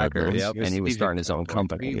Boy Records. And he was starting his own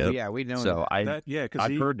company. Yeah, we know so that.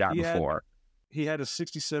 I've heard that before. He had a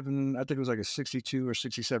 67, I think it was like a 62 or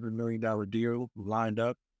 $67 million deal lined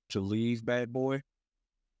up to leave Bad Boy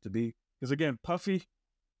because again, Puffy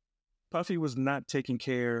was not taking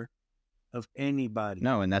care of anybody.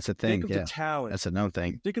 No, and that's the thing. Think of the talent. That's a known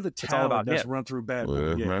thing. Think of the talent that's run through Bad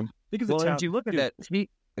Boy. Think of the talent. If you look at that,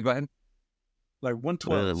 go ahead. like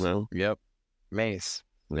 112. Yep. Mace.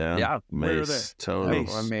 Yeah. Where are Mace. they? Totally.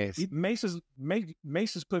 Mace is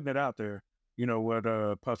putting it out there. You know what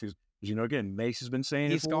Puffy's. You know, again, Mace has been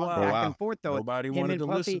saying He's it for a while. gone back and forth though. Nobody wanted to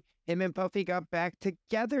listen. Him and Puffy got back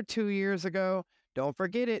together 2 years ago. Don't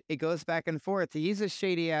forget it. It goes back and forth. He's a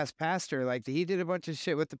shady ass pastor. Like he did a bunch of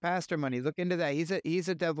shit with the pastor money. Look into that. He's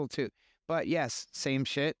a devil too. But yes, same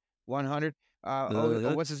shit. 100.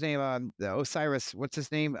 What's his name? Osiris. What's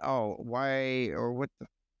his name? Oh, why or what?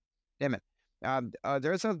 Damn it.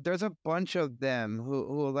 There's a bunch of them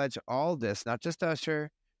who allege all this. Not just Usher,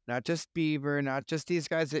 not just Bieber, not just these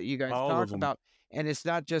guys that you guys talk about. And it's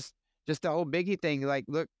not just the whole Biggie thing. Like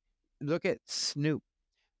look at Snoop.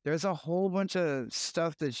 There's a whole bunch of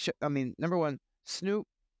stuff that number one, Snoop,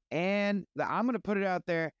 and I'm going to put it out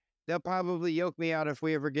there. They'll probably yoke me out if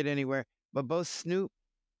we ever get anywhere. But both Snoop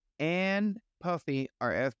and Puffy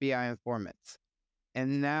are FBI informants.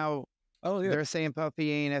 And now they're saying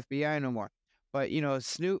Puffy ain't FBI no more. But, you know,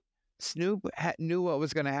 Snoop knew what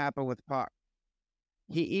was going to happen with Pac.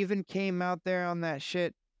 He even came out there on that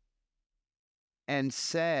shit and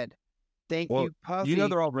said, Thank you, Puffy. You know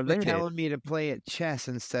they're all related. For telling me to play at chess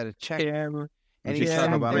instead of checkers. And he's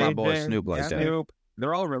talking about my boy Snoop like that. Snoop.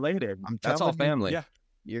 They're all related. That's all family. Yeah.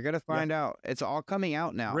 You're gonna find out. It's all coming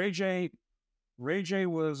out now. Ray J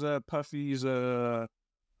was Puffy's Yeah.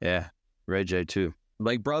 Ray J too.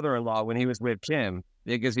 Like brother-in-law when he was with Kim.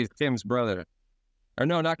 Because he's Kim's brother. Or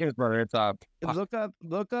no, not Kim's brother. It's look up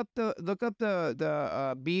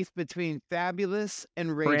the beef between Fabulous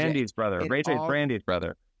and Ray J. Brandy's brother. Ray J's Brandy's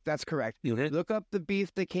brother. That's correct. Look up the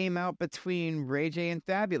beef that came out between Ray J and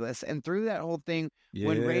Fabulous, and through that whole thing,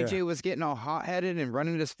 when Ray J was getting all hot-headed and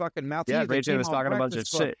running his fucking mouth. Yeah, Ray J was talking a bunch of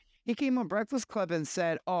shit. He came on Breakfast Club and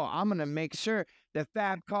said, I'm going to make sure that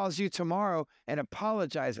Fab calls you tomorrow and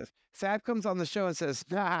apologizes. Fab comes on the show and says,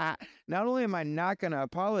 not only am I not going to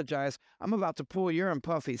apologize, I'm about to pull your and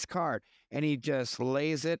Puffy's card. And he just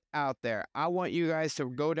lays it out there. I want you guys to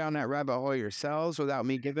go down that rabbit hole yourselves without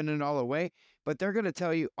me giving it all away. But they're going to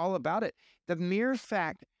tell you all about it. The mere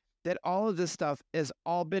fact that all of this stuff has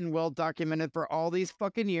all been well documented for all these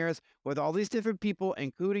fucking years with all these different people,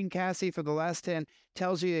 including Cassie for the last 10,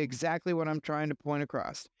 tells you exactly what I'm trying to point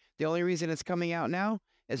across. The only reason it's coming out now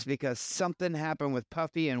is because something happened with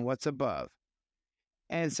Puffy and what's above.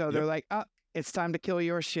 And so they're like, it's time to kill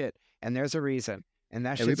your shit. And there's a reason. And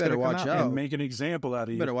that shit's going to come out. And make an example out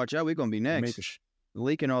of you. Better watch out. We're going to be next.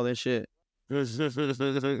 Leaking all this shit. Now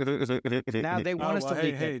they want us to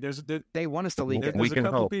leak it. They want us to leak it. There's a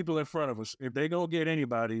couple people in front of us. If they go get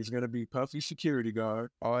anybody, it's going to be Puffy security guard.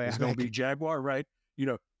 Oh, yeah. It's going to be Jaguar Wright. You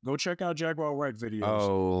know, go check out Jaguar Wright videos.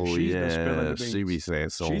 Oh, She's been spilling the beans. She be saying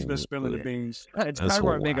so. She's been spilling the beans. It's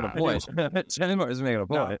Jaguar making a point. Jaguar is making a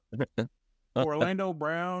point. Orlando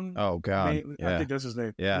Brown. Oh, God. I think that's his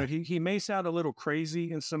name. Yeah. You know, he may sound a little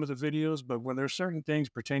crazy in some of the videos, but when there's certain things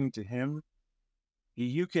pertaining to him,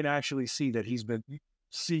 you can actually see that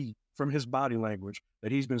see from his body language that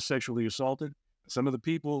he's been sexually assaulted. Some of the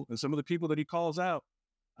people that he calls out.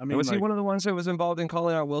 I mean, was he one of the ones that was involved in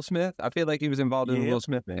calling out Will Smith? I feel like he was involved in the Will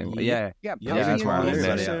Smith thing. Yeah. That's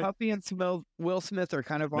why Puffy and Will Smith are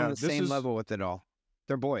kind of on the same level with it all.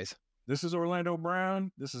 They're boys. This is Orlando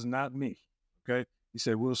Brown. This is not me. Okay. He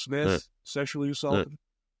said Will Smith sexually assaulted.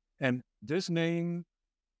 And this name,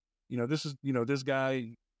 this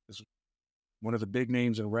guy is one of the big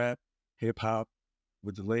names in rap, hip hop,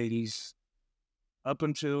 with the ladies. Up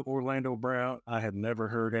until Orlando Brown, I had never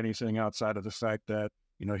heard anything outside of the fact that,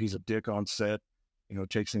 he's a dick on set,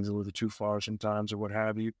 takes things a little too far sometimes or what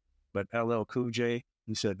have you. But LL Cool J,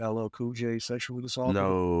 he said LL Cool J sexually assaulted.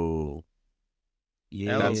 No.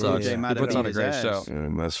 Yeah, that sucks. He puts on a great show. Yeah,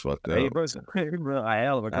 that's fucked up. He puts a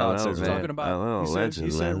hell of a concert. He's talking about,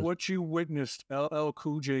 he said what you witnessed LL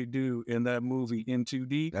Cool J do in that movie In Too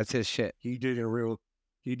Deep. That's his shit. He did in real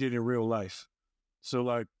life.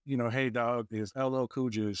 So hey dog, is LL Cool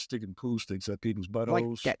J sticking pool sticks at people's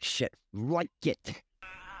buttholes? Like that shit. Like it.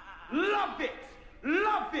 Love it.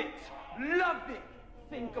 Love it. Love it.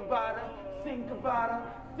 Think about it. Think about it.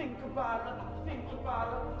 Think about it. Think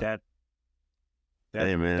about it.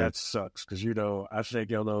 That sucks because I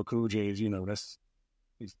think LL Cool J is again,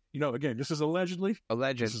 this is allegedly.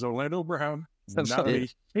 This is Orlando Brown, not me.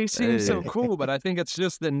 He seems so cool, but I think it's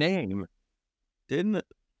just the name. Didn't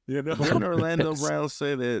Orlando Brown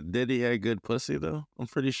say that Diddy had good pussy though? I'm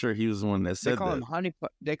pretty sure he was the one that said that. They call him honey.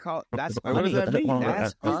 That's honey. What does that mean?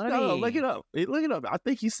 That's honey. No, look it up. Look it up. I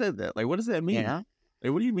think he said that. Like, what does that mean? Yeah.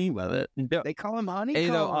 Like, what do you mean by that? They call him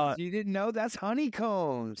honeycombs. You didn't know? That's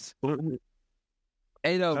honeycombs.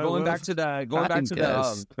 Hey, no, going back to the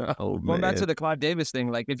Clive Davis thing.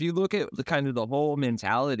 Like, if you look at the kind of the whole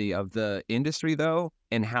mentality of the industry, though,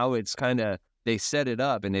 and how it's kind of they set it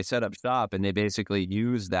up and they set up shop and they basically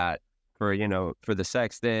use that for for the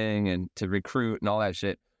sex thing and to recruit and all that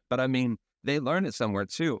shit. But I mean, they learned it somewhere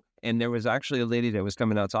too. And there was actually a lady that was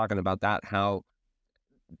coming out talking about that, how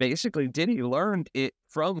basically Diddy learned it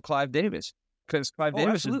from Clive Davis, because Clive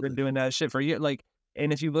Davis has been doing that shit for years. Like,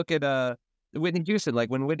 and if you look at Whitney Houston, like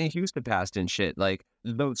when Whitney Houston passed and shit, like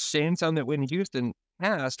the same time that Whitney Houston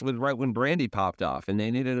passed was right when Brandy popped off and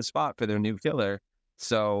they needed a spot for their new killer.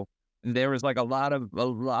 So there was like a lot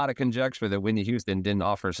of conjecture that Whitney Houston didn't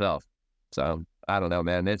off herself. So I don't know,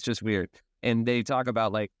 man. It's just weird. And they talk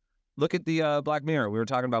about, like, look at the Black Mirror. We were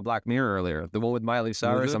talking about Black Mirror earlier. The one with Miley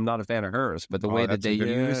Cyrus. I'm not a fan of hers, but the way that they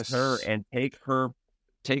used her and take her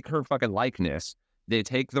fucking likeness, they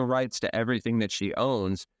take the rights to everything that she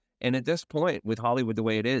owns. And at this point, with Hollywood the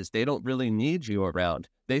way it is, they don't really need you around.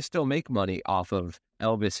 They still make money off of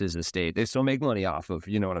Elvis's estate. They still make money off of,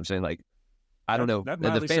 you know what I'm saying? Like, I don't know.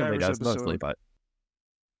 The family does mostly, but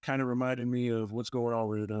kind of reminded me of what's going on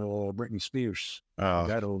with Britney Spears.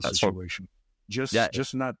 That whole situation. Just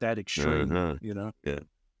not that extreme, you know? Yeah.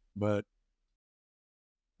 But,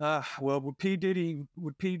 well, with P. Diddy,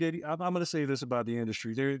 I'm going to say this about the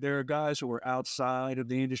industry. There are guys who are outside of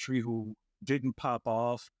the industry who didn't pop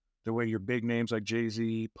off the way your big names like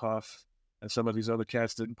Jay-Z, Puff, and some of these other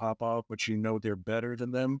cats didn't pop off, but you know they're better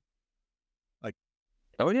than them. Like,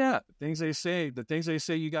 oh yeah, the things they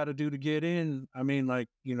say you got to do to get in. I mean, like,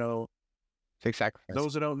 you know, big sacrifice.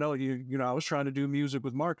 Those that don't know, you know, I was trying to do music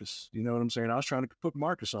with Marcus. You know what I'm saying? I was trying to put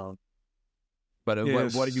Marcus on. But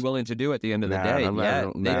what are you willing to do at the end of the day?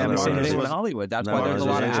 They have the same thing in Hollywood. That's why there's a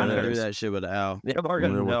lot of actors. Do that shit with Al. Yeah,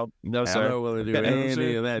 Morgan, no, sir. I'm not willing to do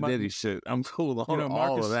any of that Diddy shit. I'm cool on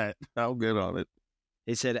all of that. I'm good on it.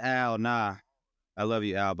 He said, Al, nah. I love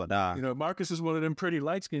you, Al, but nah. You know, Marcus is one of them pretty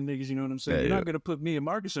light-skinned niggas, you know what I'm saying? You're not going to put me and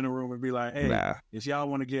Marcus in a room and be like, hey, if y'all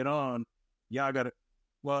want to get on, y'all got to...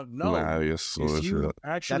 Well, no. You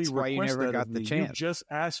actually that's why you never got the chance. You just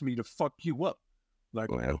asked me to fuck you up. Like,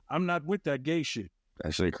 I'm not with that gay shit.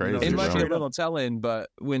 That shit crazy. It might be a little telling, but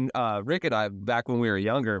when Rick and I, back when we were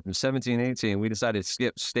younger, from 17, 18, we decided to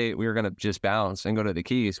skip state. We were going to just bounce and go to the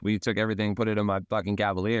Keys. We took everything, put it in my fucking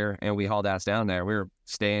Cavalier, and we hauled ass down there. We were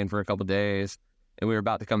staying for a couple of days, and we were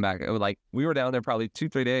about to come back. It was like, we were down there probably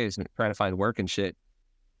 2-3 days trying to find work and shit.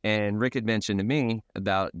 And Rick had mentioned to me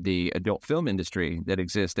about the adult film industry that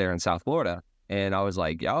exists there in South Florida. And I was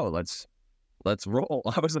like, yo, let's roll.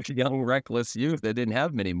 I was like a young, reckless youth that didn't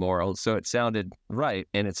have many morals. So it sounded right.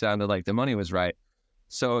 And it sounded like the money was right.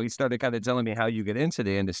 So he started kind of telling me how you get into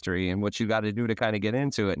the industry and what you got to do to kind of get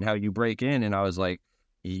into it and how you break in. And I was like,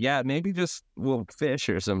 yeah, maybe just we'll fish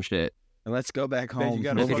or some shit. And let's go back home.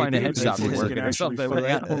 You maybe find a head shop working or something.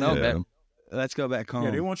 I don't know, man. Let's go back home.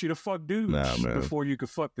 Yeah, they want you to fuck dudes before you can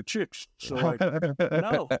fuck the chicks. So like,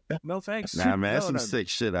 no thanks. Nah, man, that's some sick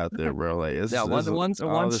shit out there, bro. Like,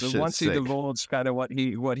 once he divulged kind of what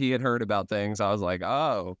he had heard about things, I was like,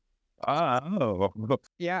 oh.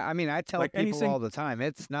 Yeah, I mean, I tell like people all the time,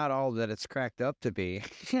 it's not all that it's cracked up to be.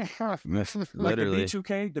 Literally.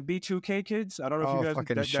 Like the B2K kids. I don't know if you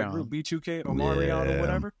guys that group B2K or Marion or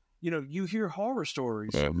whatever. You know, you hear horror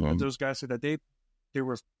stories. Those guys said that they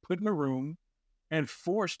were put in a room and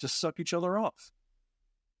forced to suck each other off.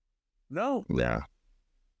 No. Yeah.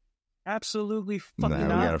 Absolutely fucking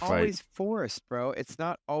not always forced, bro. It's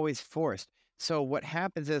not always forced. So what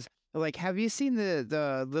happens is, like, have you seen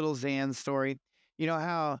the Little Xan story? You know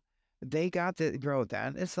how they got the bro,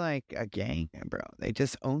 that it's like a gang, bro. They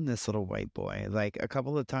just own this little white boy. Like a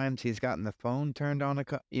couple of times he's gotten the phone turned on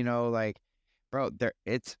like, bro,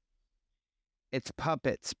 it's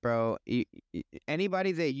puppets, bro.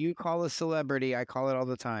 Anybody that you call a celebrity, I call it all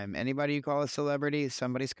the time. Anybody you call a celebrity,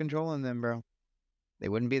 somebody's controlling them, bro. They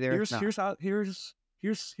wouldn't be there. Here's how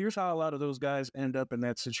a lot of those guys end up in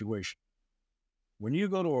that situation. When you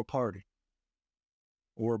go to a party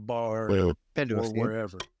or a bar or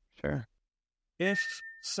wherever, sure. If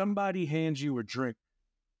somebody hands you a drink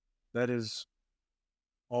that is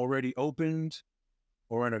already opened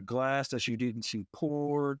or in a glass that you didn't see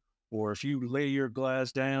poured, or if you lay your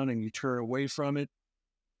glass down and you turn away from it,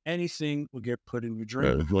 anything will get put in your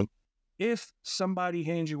drink. If somebody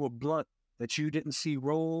hands you a blunt that you didn't see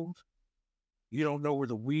rolled, you don't know where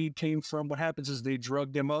the weed came from, what happens is they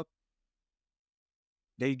drug them up.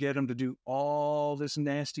 They get them to do all this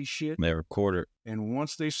nasty shit. They record it. And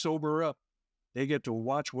once they sober up, they get to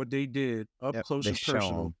watch what they did up close and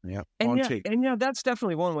personal on tape. And that's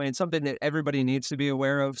definitely one way. It's something that everybody needs to be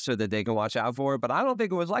aware of so that they can watch out for it. But I don't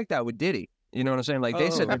think it was like that with Diddy. You know what I'm saying? Like, they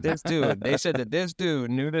said that this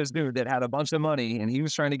dude knew this dude that had a bunch of money, and he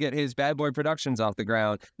was trying to get his Bad Boy Productions off the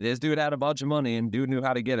ground. This dude had a bunch of money, and dude knew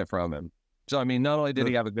how to get it from him. So, I mean, not only did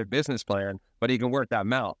he have a good business plan, but he can work that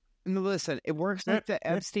mouth. And listen, it works like the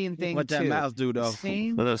Epstein thing, What that too. mouse do, though?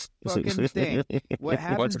 Same fucking thing. What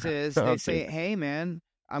happens is they say, hey, man,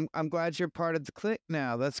 I'm glad you're part of the clique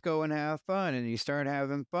now. Let's go and have fun. And you start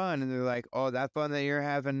having fun. And they're like, oh, that fun that you're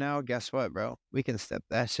having now, guess what, bro? We can step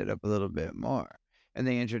that shit up a little bit more. And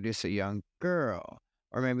they introduce a young girl.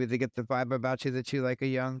 Or maybe they get the vibe about you that you like a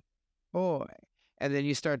young boy. And then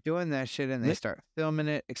you start doing that shit and they start filming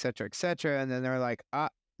it, et cetera, et cetera. And then they're like,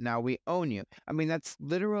 now we own you. I mean, that's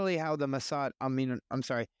literally how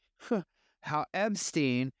how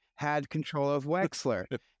Epstein had control of Wexler.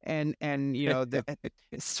 And you know,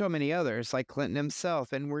 so many others, like Clinton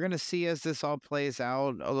himself. And we're going to see as this all plays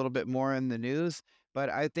out a little bit more in the news. But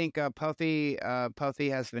I think Puffy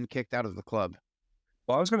has been kicked out of the club.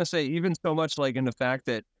 Well, I was going to say, even so much like in the fact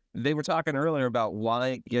that they were talking earlier about why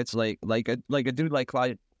it gets like a dude like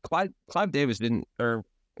Clive Davis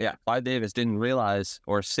Clive Davis didn't realize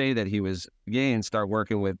or say that he was gay and start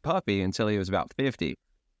working with Puffy until he was about 50.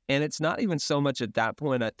 And it's not even so much at that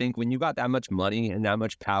point. I think when you got that much money and that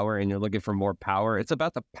much power and you're looking for more power, it's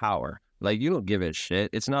about the power. Like, you don't give a shit.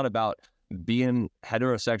 It's not about being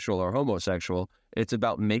heterosexual or homosexual. It's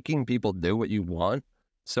about making people do what you want.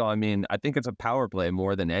 So, I mean, I think it's a power play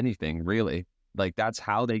more than anything, really. Like, that's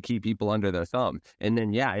how they keep people under their thumb. And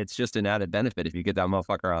then, yeah, it's just an added benefit if you get that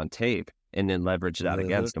motherfucker on tape and then leverage that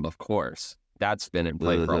against him, of course. That's been in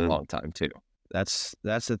play for a long time, too. That's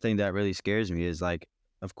the thing that really scares me is, like,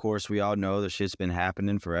 of course, we all know the shit's been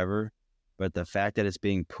happening forever, but the fact that it's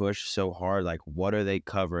being pushed so hard, like, what are they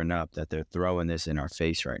covering up that they're throwing this in our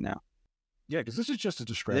face right now? Yeah, because this is just a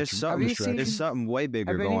distraction. There's something way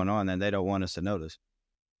bigger going on than they don't want us to notice.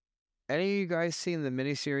 Any of you guys seen the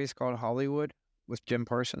miniseries called Hollywood with Jim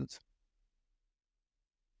Parsons?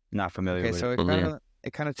 Not familiar with so it.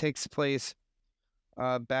 It kind of takes place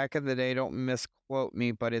back in the day. Don't misquote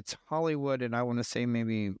me, but it's Hollywood, and I want to say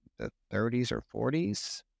maybe the 30s or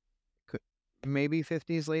 40s, maybe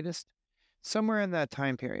 50s latest, somewhere in that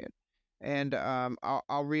time period. And I'll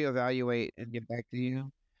reevaluate and get back to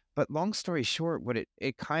you. But long story short, what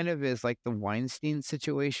it kind of is like the Weinstein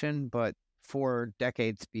situation, but for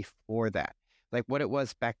decades before that, like what it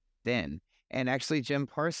was back then. And actually, Jim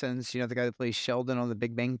Parsons, you know, the guy that plays Sheldon on The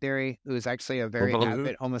Big Bang Theory, who is actually a very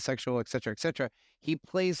avid homosexual, et cetera, he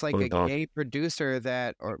plays like a gay producer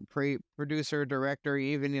producer, director,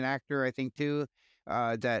 even an actor, I think, too,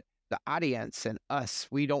 that the audience and us,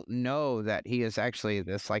 we don't know that he is actually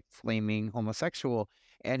this like flaming homosexual.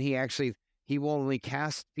 And he will only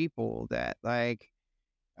cast people that like,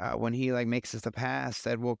 when he like makes us the pass,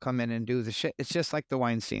 that will come in and do the shit. It's just like the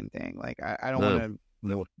Weinstein thing. Like, I don't want to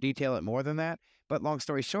detail it more than that, but long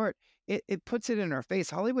story short, it puts it in our face.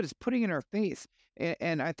 Hollywood is putting in our face,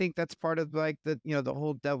 and I think that's part of like the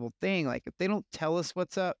whole devil thing. Like, if they don't tell us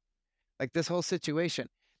what's up, like this whole situation,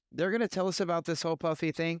 they're gonna tell us about this whole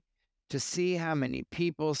Puffy thing to see how many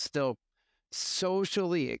people still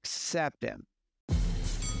socially accept him.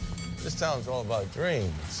 This town's all about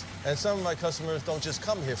dreams, and some of my customers don't just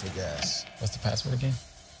come here for gas. What's the password again?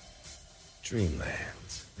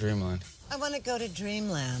 Dreamland. I want to go to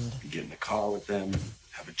Dreamland. You get in the car with them,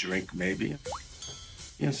 have a drink maybe.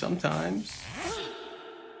 You know, sometimes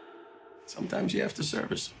you have to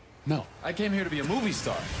service them. No, I came here to be a movie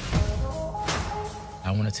star.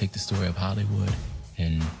 I want to take the story of Hollywood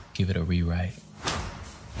and give it a rewrite.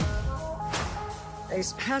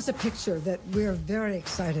 Ace has a picture that we're very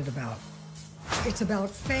excited about. It's about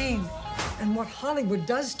fame and what Hollywood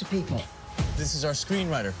does to people. This is our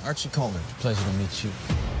screenwriter, Archie Coleman. Pleasure to meet you.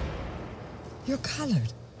 You're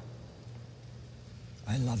colored.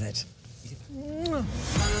 I love it.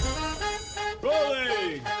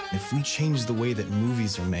 Rolling! If we change the way that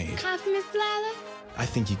movies are made, Coffee, Miss Lila? I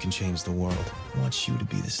think you can change the world. I want you to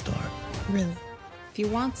be the star. Really? If you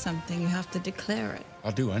want something, you have to declare it.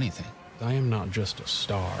 I'll do anything. I am not just a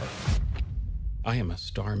star. I am a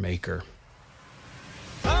star maker.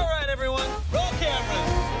 All right, everyone, roll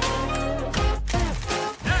cameras.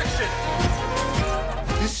 Action!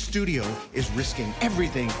 This studio is risking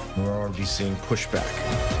everything. We're already seeing pushback.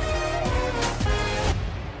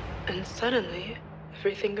 And suddenly,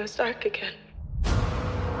 everything goes dark again.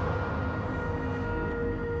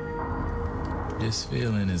 This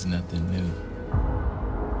feeling is nothing new.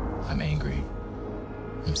 I'm angry.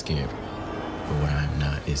 I'm scared. But what I'm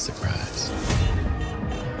not is surprised.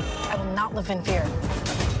 I will not live in fear.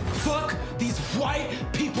 Fuck these white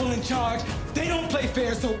people in charge. They don't play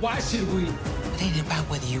fair, so why should we? It ain't about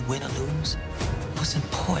whether you win or lose. What's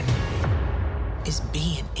important is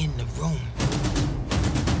being in the room.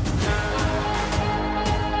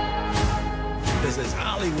 This is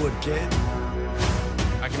Hollywood, kid.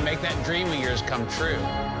 I can make that dream of yours come true.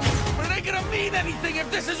 But it ain't gonna mean anything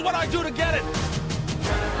if this is what I do to get it.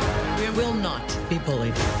 We will not be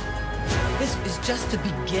bullied. This is just the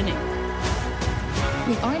beginning.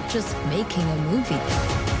 We aren't just making a movie.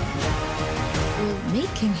 We're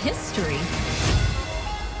making history.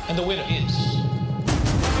 And the winner is...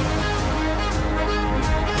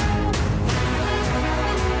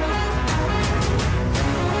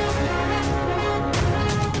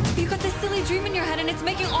 You got this silly dream in your head and it's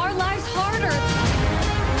making our lives harder.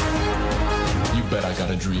 You bet I got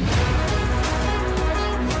a dream.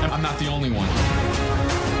 I'm not the only one.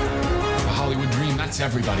 A Hollywood dream, that's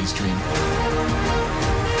everybody's dream.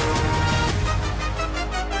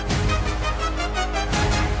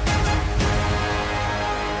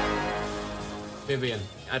 Vivian,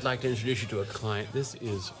 I'd like to introduce you to a client. This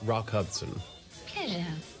is Rock Hudson. Pleasure.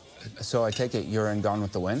 So I take it you're in Gone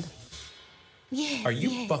with the Wind? Yes. Are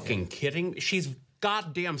you fucking kidding? She's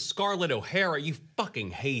goddamn Scarlett O'Hara, you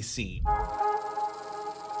fucking hayseed.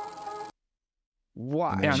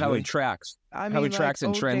 Why? Yeah, how he tracks. I mean, how he tracks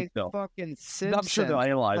in trend still. Fucking I'm sure they'll Simpsons.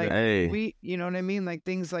 analyze Like, it. you know what I mean? Like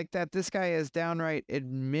things like that. This guy has downright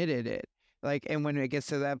admitted it. Like, and when it gets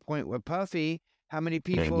to that point with Puffy, how many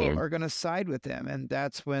people are going to side with him? And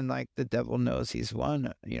that's when, like, the devil knows he's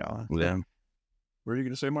won. You know. Yeah. What are you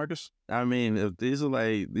gonna say, Marcus? I mean, if these are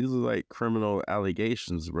like criminal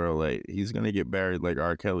allegations, bro. Like he's gonna get buried like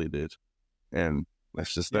R. Kelly did, and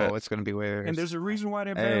that's just that. Oh, it's gonna be weird. And there's a reason why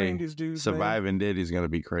they're burying these dudes. Surviving Diddy's gonna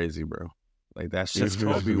be crazy, bro. Like that's just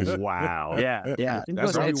gonna be wow. Yeah.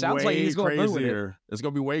 That's gonna it be sounds like way he's going through with it. crazier. It's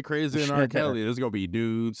gonna be way crazier than R. Kelly. There's gonna be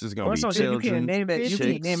dudes. There's gonna Well, be that's what I'm saying. children. You can't name it. You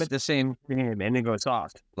chicks. can't name it the same name and then go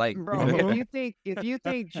soft. Like, Bro, if you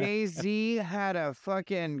think Jay-Z had a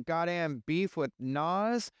fucking goddamn beef with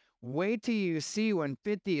Nas, wait till you see when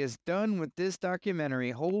 50 is done with this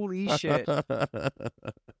documentary. Holy shit.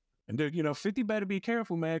 And dude, you know, 50 better be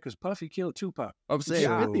careful, man, because Puffy killed Tupac. I'm saying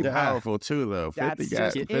 50 powerful too, though. 50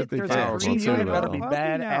 got 50 powerful too, gotta though. be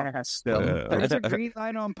badass still. There's a green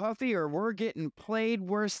light on Puffy, or we're getting played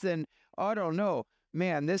worse than, I don't know.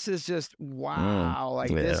 Man, this is just, wow.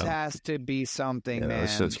 Like, this has to be something, man.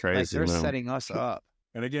 This shit's Like, crazy, they're man. setting us up.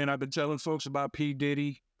 And again, I've been telling folks about P.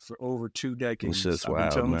 Diddy for over 2 decades. This shit's I've been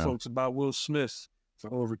wild, telling man. folks about Will Smith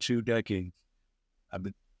for over 2 decades.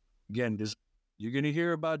 You're going to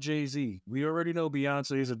hear about Jay-Z. We already know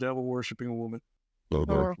Beyonce is a devil-worshipping woman. We're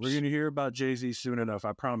going to hear about Jay-Z soon enough.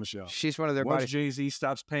 I promise y'all. She's one of their Once body. Jay-Z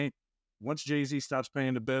stops paying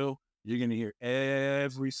the bill, you're going to hear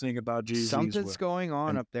everything about Jay-Z. Something's going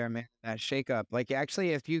on up there, man. That shake up. Like,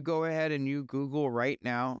 actually, if you go ahead and you Google right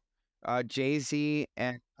now, Jay-Z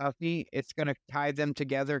and Puffy, it's going to tie them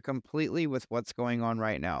together completely with what's going on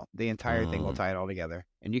right now. The entire thing will tie it all together.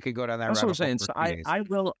 And you could go down that That's what I'm rabbit saying. hole So for 2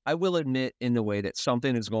 days. I will admit in the way that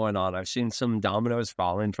something is going on. I've seen some dominoes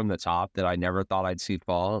falling from the top that I never thought I'd see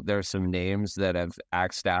fall. There's some names that have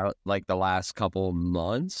axed out like the last couple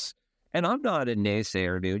months. And I'm not a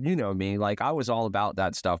naysayer, dude. You know me. Like, I was all about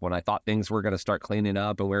that stuff when I thought things were going to start cleaning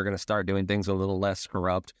up and we were going to start doing things a little less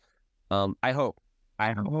corrupt. I hope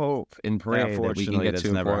and pray that we can get to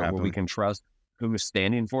a point where we can trust who's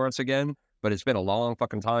standing for us again. But it's been a long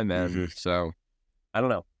fucking time, man. So I don't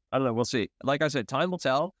know. We'll see. Like I said, time will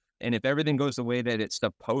tell. And if everything goes the way that it's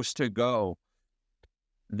supposed to go,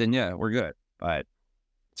 then yeah, we're good. But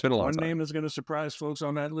it's been a long One time. name that's going to surprise folks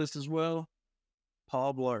on that list as well,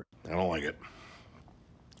 Paul Blart. I don't like it.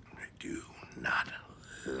 I do not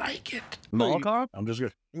like it. Malachi? I'm just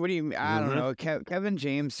good. What do you mean? I don't know. Kevin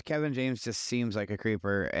James just seems like a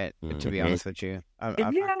creeper, to be honest with you. I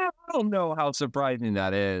don't know how surprising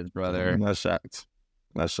that is, brother. I'm not shocked.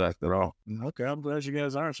 Not shocked at all. Okay, I'm glad you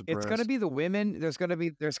guys aren't surprised. It's gonna be the women. There's gonna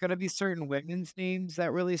be certain women's names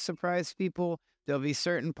that really surprise people. There'll be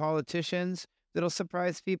certain politicians that'll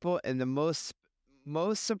surprise people, and the most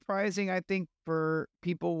surprising, I think, for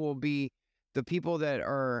people will be the people that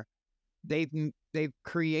are they've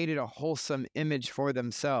created a wholesome image for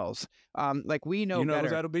themselves. Like we know, You know who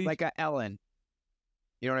better. that'll be? Like a Ellen.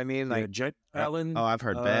 You know what I mean? Like Ellen. Oh, I've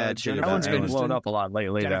heard bad shit about Ellen's been Ellen. blown up a lot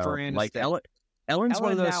lately, Jennifer though. Aniston. Like Ellen's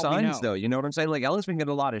one of Ellen, those now we signs, know. though. You know what I'm saying? Like Ellen's been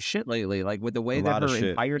getting a lot of shit lately. Like with the way A that lot of her shit.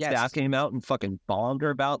 entire Yes. staff came out and fucking bombed her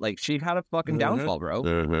about. Like she had a fucking downfall,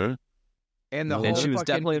 bro. And the whole And she was fucking-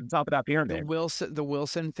 definitely at the top of that pyramid. the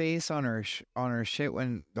Wilson face on her shit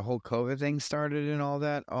when the whole COVID thing started and all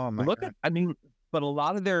that. Oh my Look god! at, I mean, But a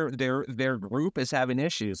lot of their group is having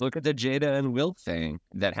issues. Look at the Jada and Will thing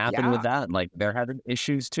that happened with that. Like, they're having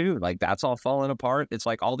issues too. Like, that's all falling apart. It's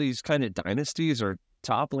like all these kind of dynasties are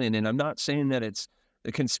toppling. And I'm not saying that it's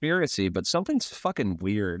a conspiracy, but something's fucking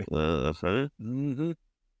weird. Mm-hmm.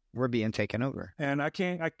 We're being taken over. And I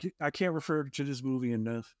can't refer to this movie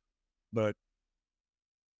enough, but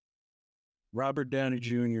Robert Downey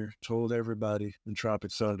Jr. told everybody in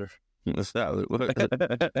Tropic Thunder. It's Hollywood.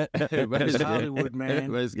 It's Hollywood, man.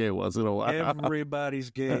 Everybody's gay once in a while. Everybody's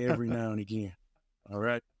gay every now and again. All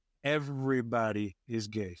right? Everybody is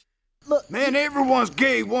gay. Look, man, everyone's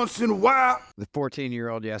gay once in a while. The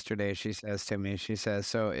 14-year-old yesterday, she says to me,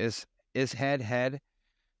 so is head?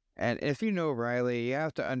 And if you know Riley, you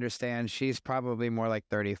have to understand she's probably more like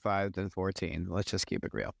 35 than 14. Let's just keep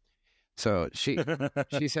it real. So she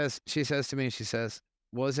says to me,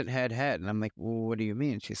 wasn't head. And I'm like, well, what do you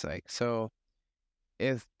mean? She's like, so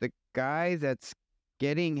if the guy that's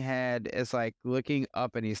getting head is like looking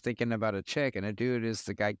up and he's thinking about a chick, and a dude is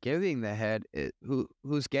the guy giving the head,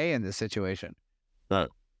 who's gay in this situation?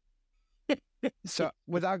 So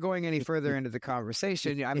without going any further into the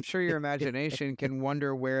conversation, I'm sure your imagination can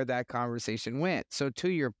wonder where that conversation went. So to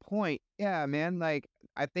your point, yeah, man, like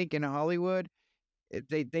I think in Hollywood,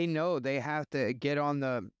 they know they have to get on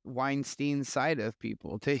the Weinstein side of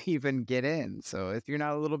people to even get in. So if you're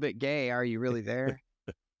not a little bit gay, are you really there?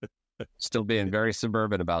 Still being very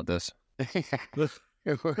suburban about this.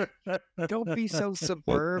 Don't be so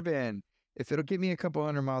suburban. If it'll get me a couple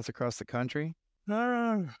 100 miles across the country.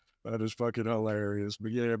 That is fucking hilarious.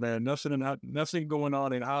 But yeah, man, nothing going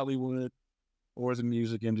on in Hollywood or the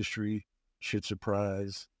music industry should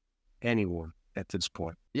surprise anyone at this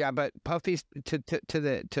point. Yeah, but Puffy's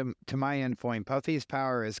to my end point, Puffy's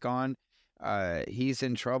power is gone. He's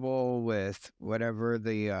in trouble with whatever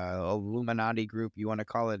the Illuminati group you want to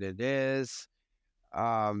call it is.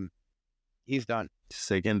 He's done.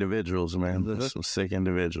 Sick individuals, man. There's some sick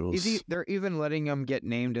individuals. They're even letting him get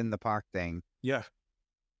named in the Pac thing. Yeah.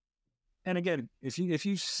 And again, if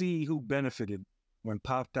you see who benefited when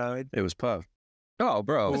Pop died, it was Puff. Oh,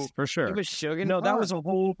 bro, for sure. It was Suge. No, that was a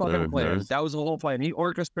whole fucking plan. That was a whole plan. He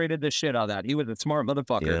orchestrated the shit out of that. He was a smart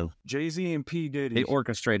motherfucker. Yeah. Jay-Z and P. Diddy. They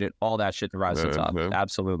orchestrated all that shit to rise to the top.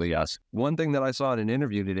 Absolutely, yes. One thing that I saw in an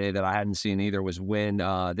interview today that I hadn't seen either was when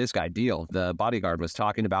this guy, Deal, the bodyguard, was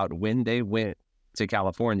talking about when they went to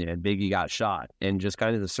California and Biggie got shot and just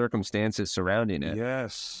kind of the circumstances surrounding it.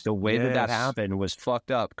 Yes. The way that happened was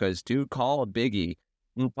fucked up because dude called Biggie.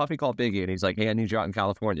 Puffy called Biggie and he's like, hey, I need you out in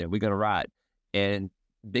California. We're going to ride. And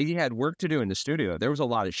Biggie had work to do in the studio. There was a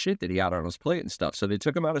lot of shit that he had on his plate and stuff. So they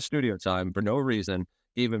took him out of studio time for no reason,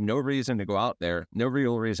 gave him no reason to go out there, no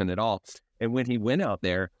real reason at all. And when he went out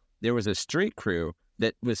there, there was a street crew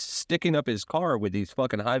that was sticking up his car with these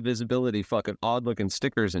fucking high visibility, fucking odd looking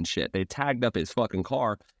stickers and shit. They tagged up his fucking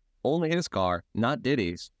car, only his car, not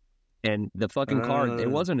Diddy's. And the fucking car, it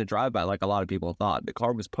wasn't a drive-by like a lot of people thought. The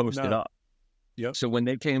car was posted up. Yep. So when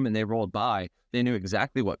they came and they rolled by, they knew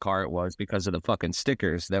exactly what car it was because of the fucking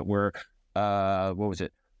stickers that were, what was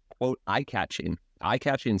it? Quote, eye-catching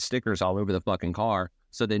stickers all over the fucking car.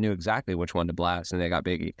 So they knew exactly which one to blast, and they got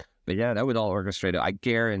Biggie. But yeah, that was all orchestrated. I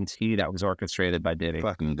guarantee that was orchestrated by Diddy.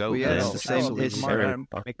 Fucking go. Yeah, it's the same. Make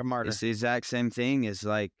a martyr. It's the exact same thing. It's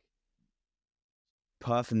like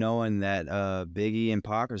Puff knowing that Biggie and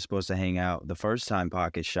Pac are supposed to hang out the first time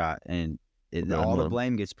Pac gets shot, and all the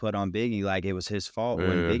blame gets put on Biggie like it was his fault when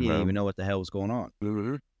Biggie didn't even know what the hell was going on.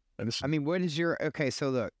 I mean, what is your okay? So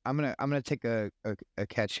look, I'm gonna take a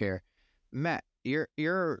catch here, Matt. You're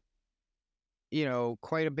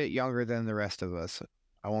quite a bit younger than the rest of us.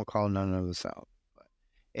 I won't call none of us out. But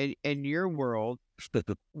in your world,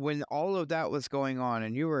 when all of that was going on,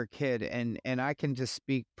 and you were a kid, and I can just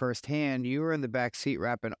speak firsthand, you were in the back seat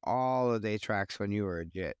rapping all of the tracks when you were a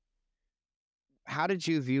jit. How did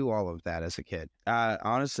you view all of that as a kid?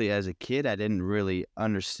 Honestly, as a kid, I didn't really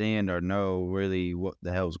understand or know really what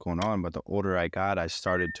the hell was going on. But the older I got, I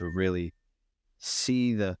started to really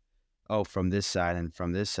see from this side and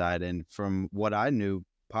from this side. And from what I knew,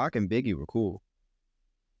 Pac and Biggie were cool.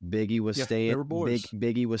 Biggie was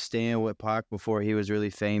Biggie was staying with Pac before he was really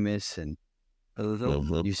famous. And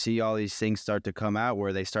you see all these things start to come out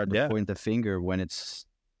where they start to point the finger when it's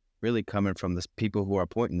really coming from the people who are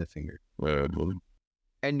pointing the finger.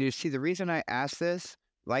 And you see, the reason I asked this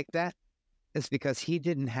like that is because he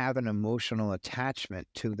didn't have an emotional attachment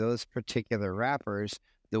to those particular rappers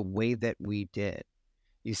the way that we did.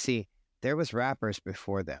 You see, there was rappers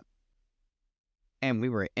before them. And we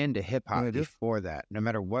were into hip-hop before that. No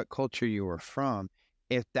matter what culture you were from,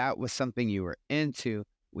 if that was something you were into,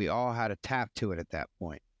 we all had to tap to it at that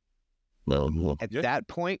point. At that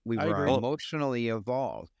point, we were emotionally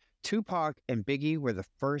evolved. Tupac and Biggie were the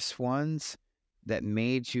first ones that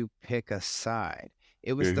made you pick a side.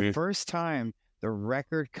 It was the first time the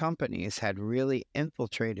record companies had really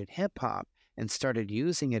infiltrated hip hop and started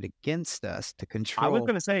using it against us to control. I was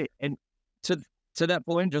going to say, and to that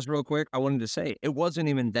point, just real quick, I wanted to say it wasn't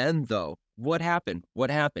even then though. What happened?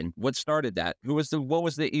 What started that? What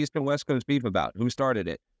was the East and West Coast beef about? Who started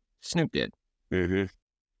it? Snoop did. I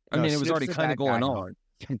mean, it was already kind of going on.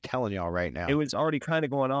 I'm telling y'all right now. It was already kind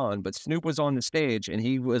of going on, but Snoop was on the stage and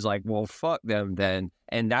he was like, well, fuck them then.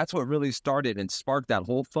 And that's what really started and sparked that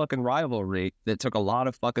whole fucking rivalry that took a lot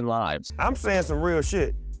of fucking lives. I'm saying some real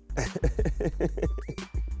shit.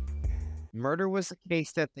 Murder was the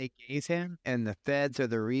case that they gave him, and the feds are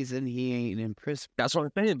the reason he ain't in prison. That's what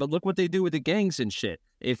I'm saying. But look what they do with the gangs and shit.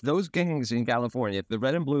 If those gangs in California, if the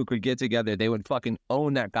red and blue could get together, they would fucking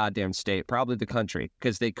own that goddamn state, probably the country,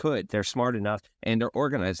 because they could. They're smart enough and they're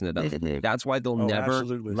organized enough. That's why they'll never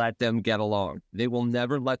let them get along. They will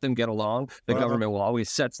never let them get along. The government will always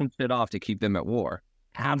set some shit off to keep them at war.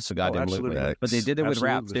 Absolutely. But they did it with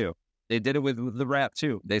rap too. They did it with the rap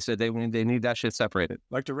too. They said they need that shit separated.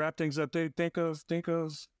 Like to wrap things up, they think of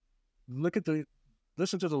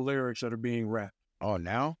listen to the lyrics that are being rapped. Oh,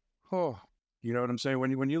 now? Oh. You know what I'm saying?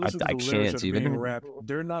 When you listen to the lyrics that are being rapped,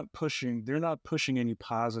 they're not pushing any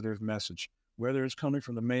positive message, whether it's coming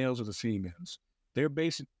from the males or the females. They're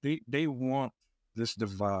they want this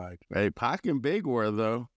divide. Hey, Pac and Big were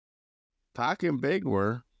though. Pac and Big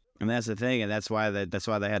were. And that's the thing, and that's why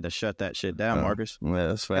they had to shut that shit down, Marcus. Yeah,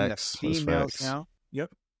 that's facts. And the females now.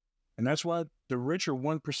 Yep. And that's why the rich are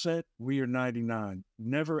 1%, we are 99.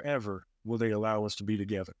 Never ever will they allow us to be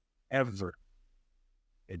together. Ever.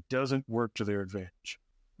 It doesn't work to their advantage.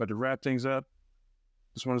 But to wrap things up,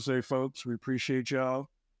 just want to say, folks, we appreciate y'all.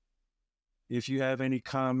 If you have any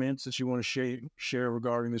comments that you want to share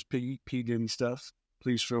regarding this P. Diddy stuff,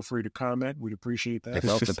 please feel free to comment. We'd appreciate that.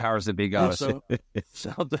 Well, the powers that be got us. They're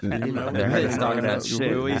talking that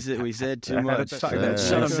shit. We said too much. Shut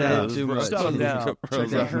them down.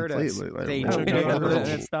 They heard us.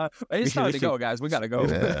 It's time to go, guys. We got to go.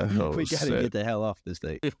 We got to get the hell off this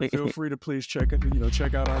thing. Feel free to please check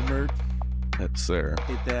out our merch. Yes, sir.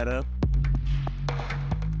 Hit that up.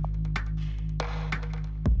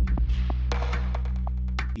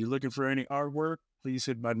 You looking for any artwork? Please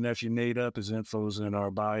hit my nephew Nate up. His info's in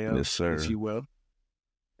our bio. Yes, sir. If you will.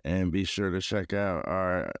 And be sure to check out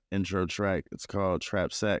our intro track. It's called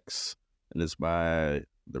Trap Sex, and it's by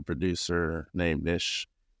the producer named Nish.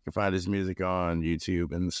 You can find his music on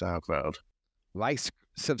YouTube and the SoundCloud. Like,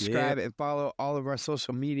 subscribe, and follow all of our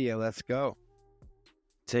social media. Let's go.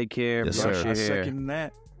 Take care. Yes, sir. I second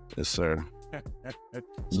that. Yes, sir.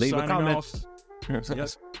 Leave a comment.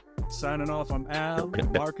 Yes. Signing off, I'm Al,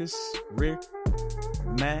 Marcus, Rick,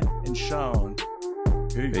 Matt, and Sean.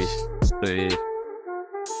 Peace. Peace.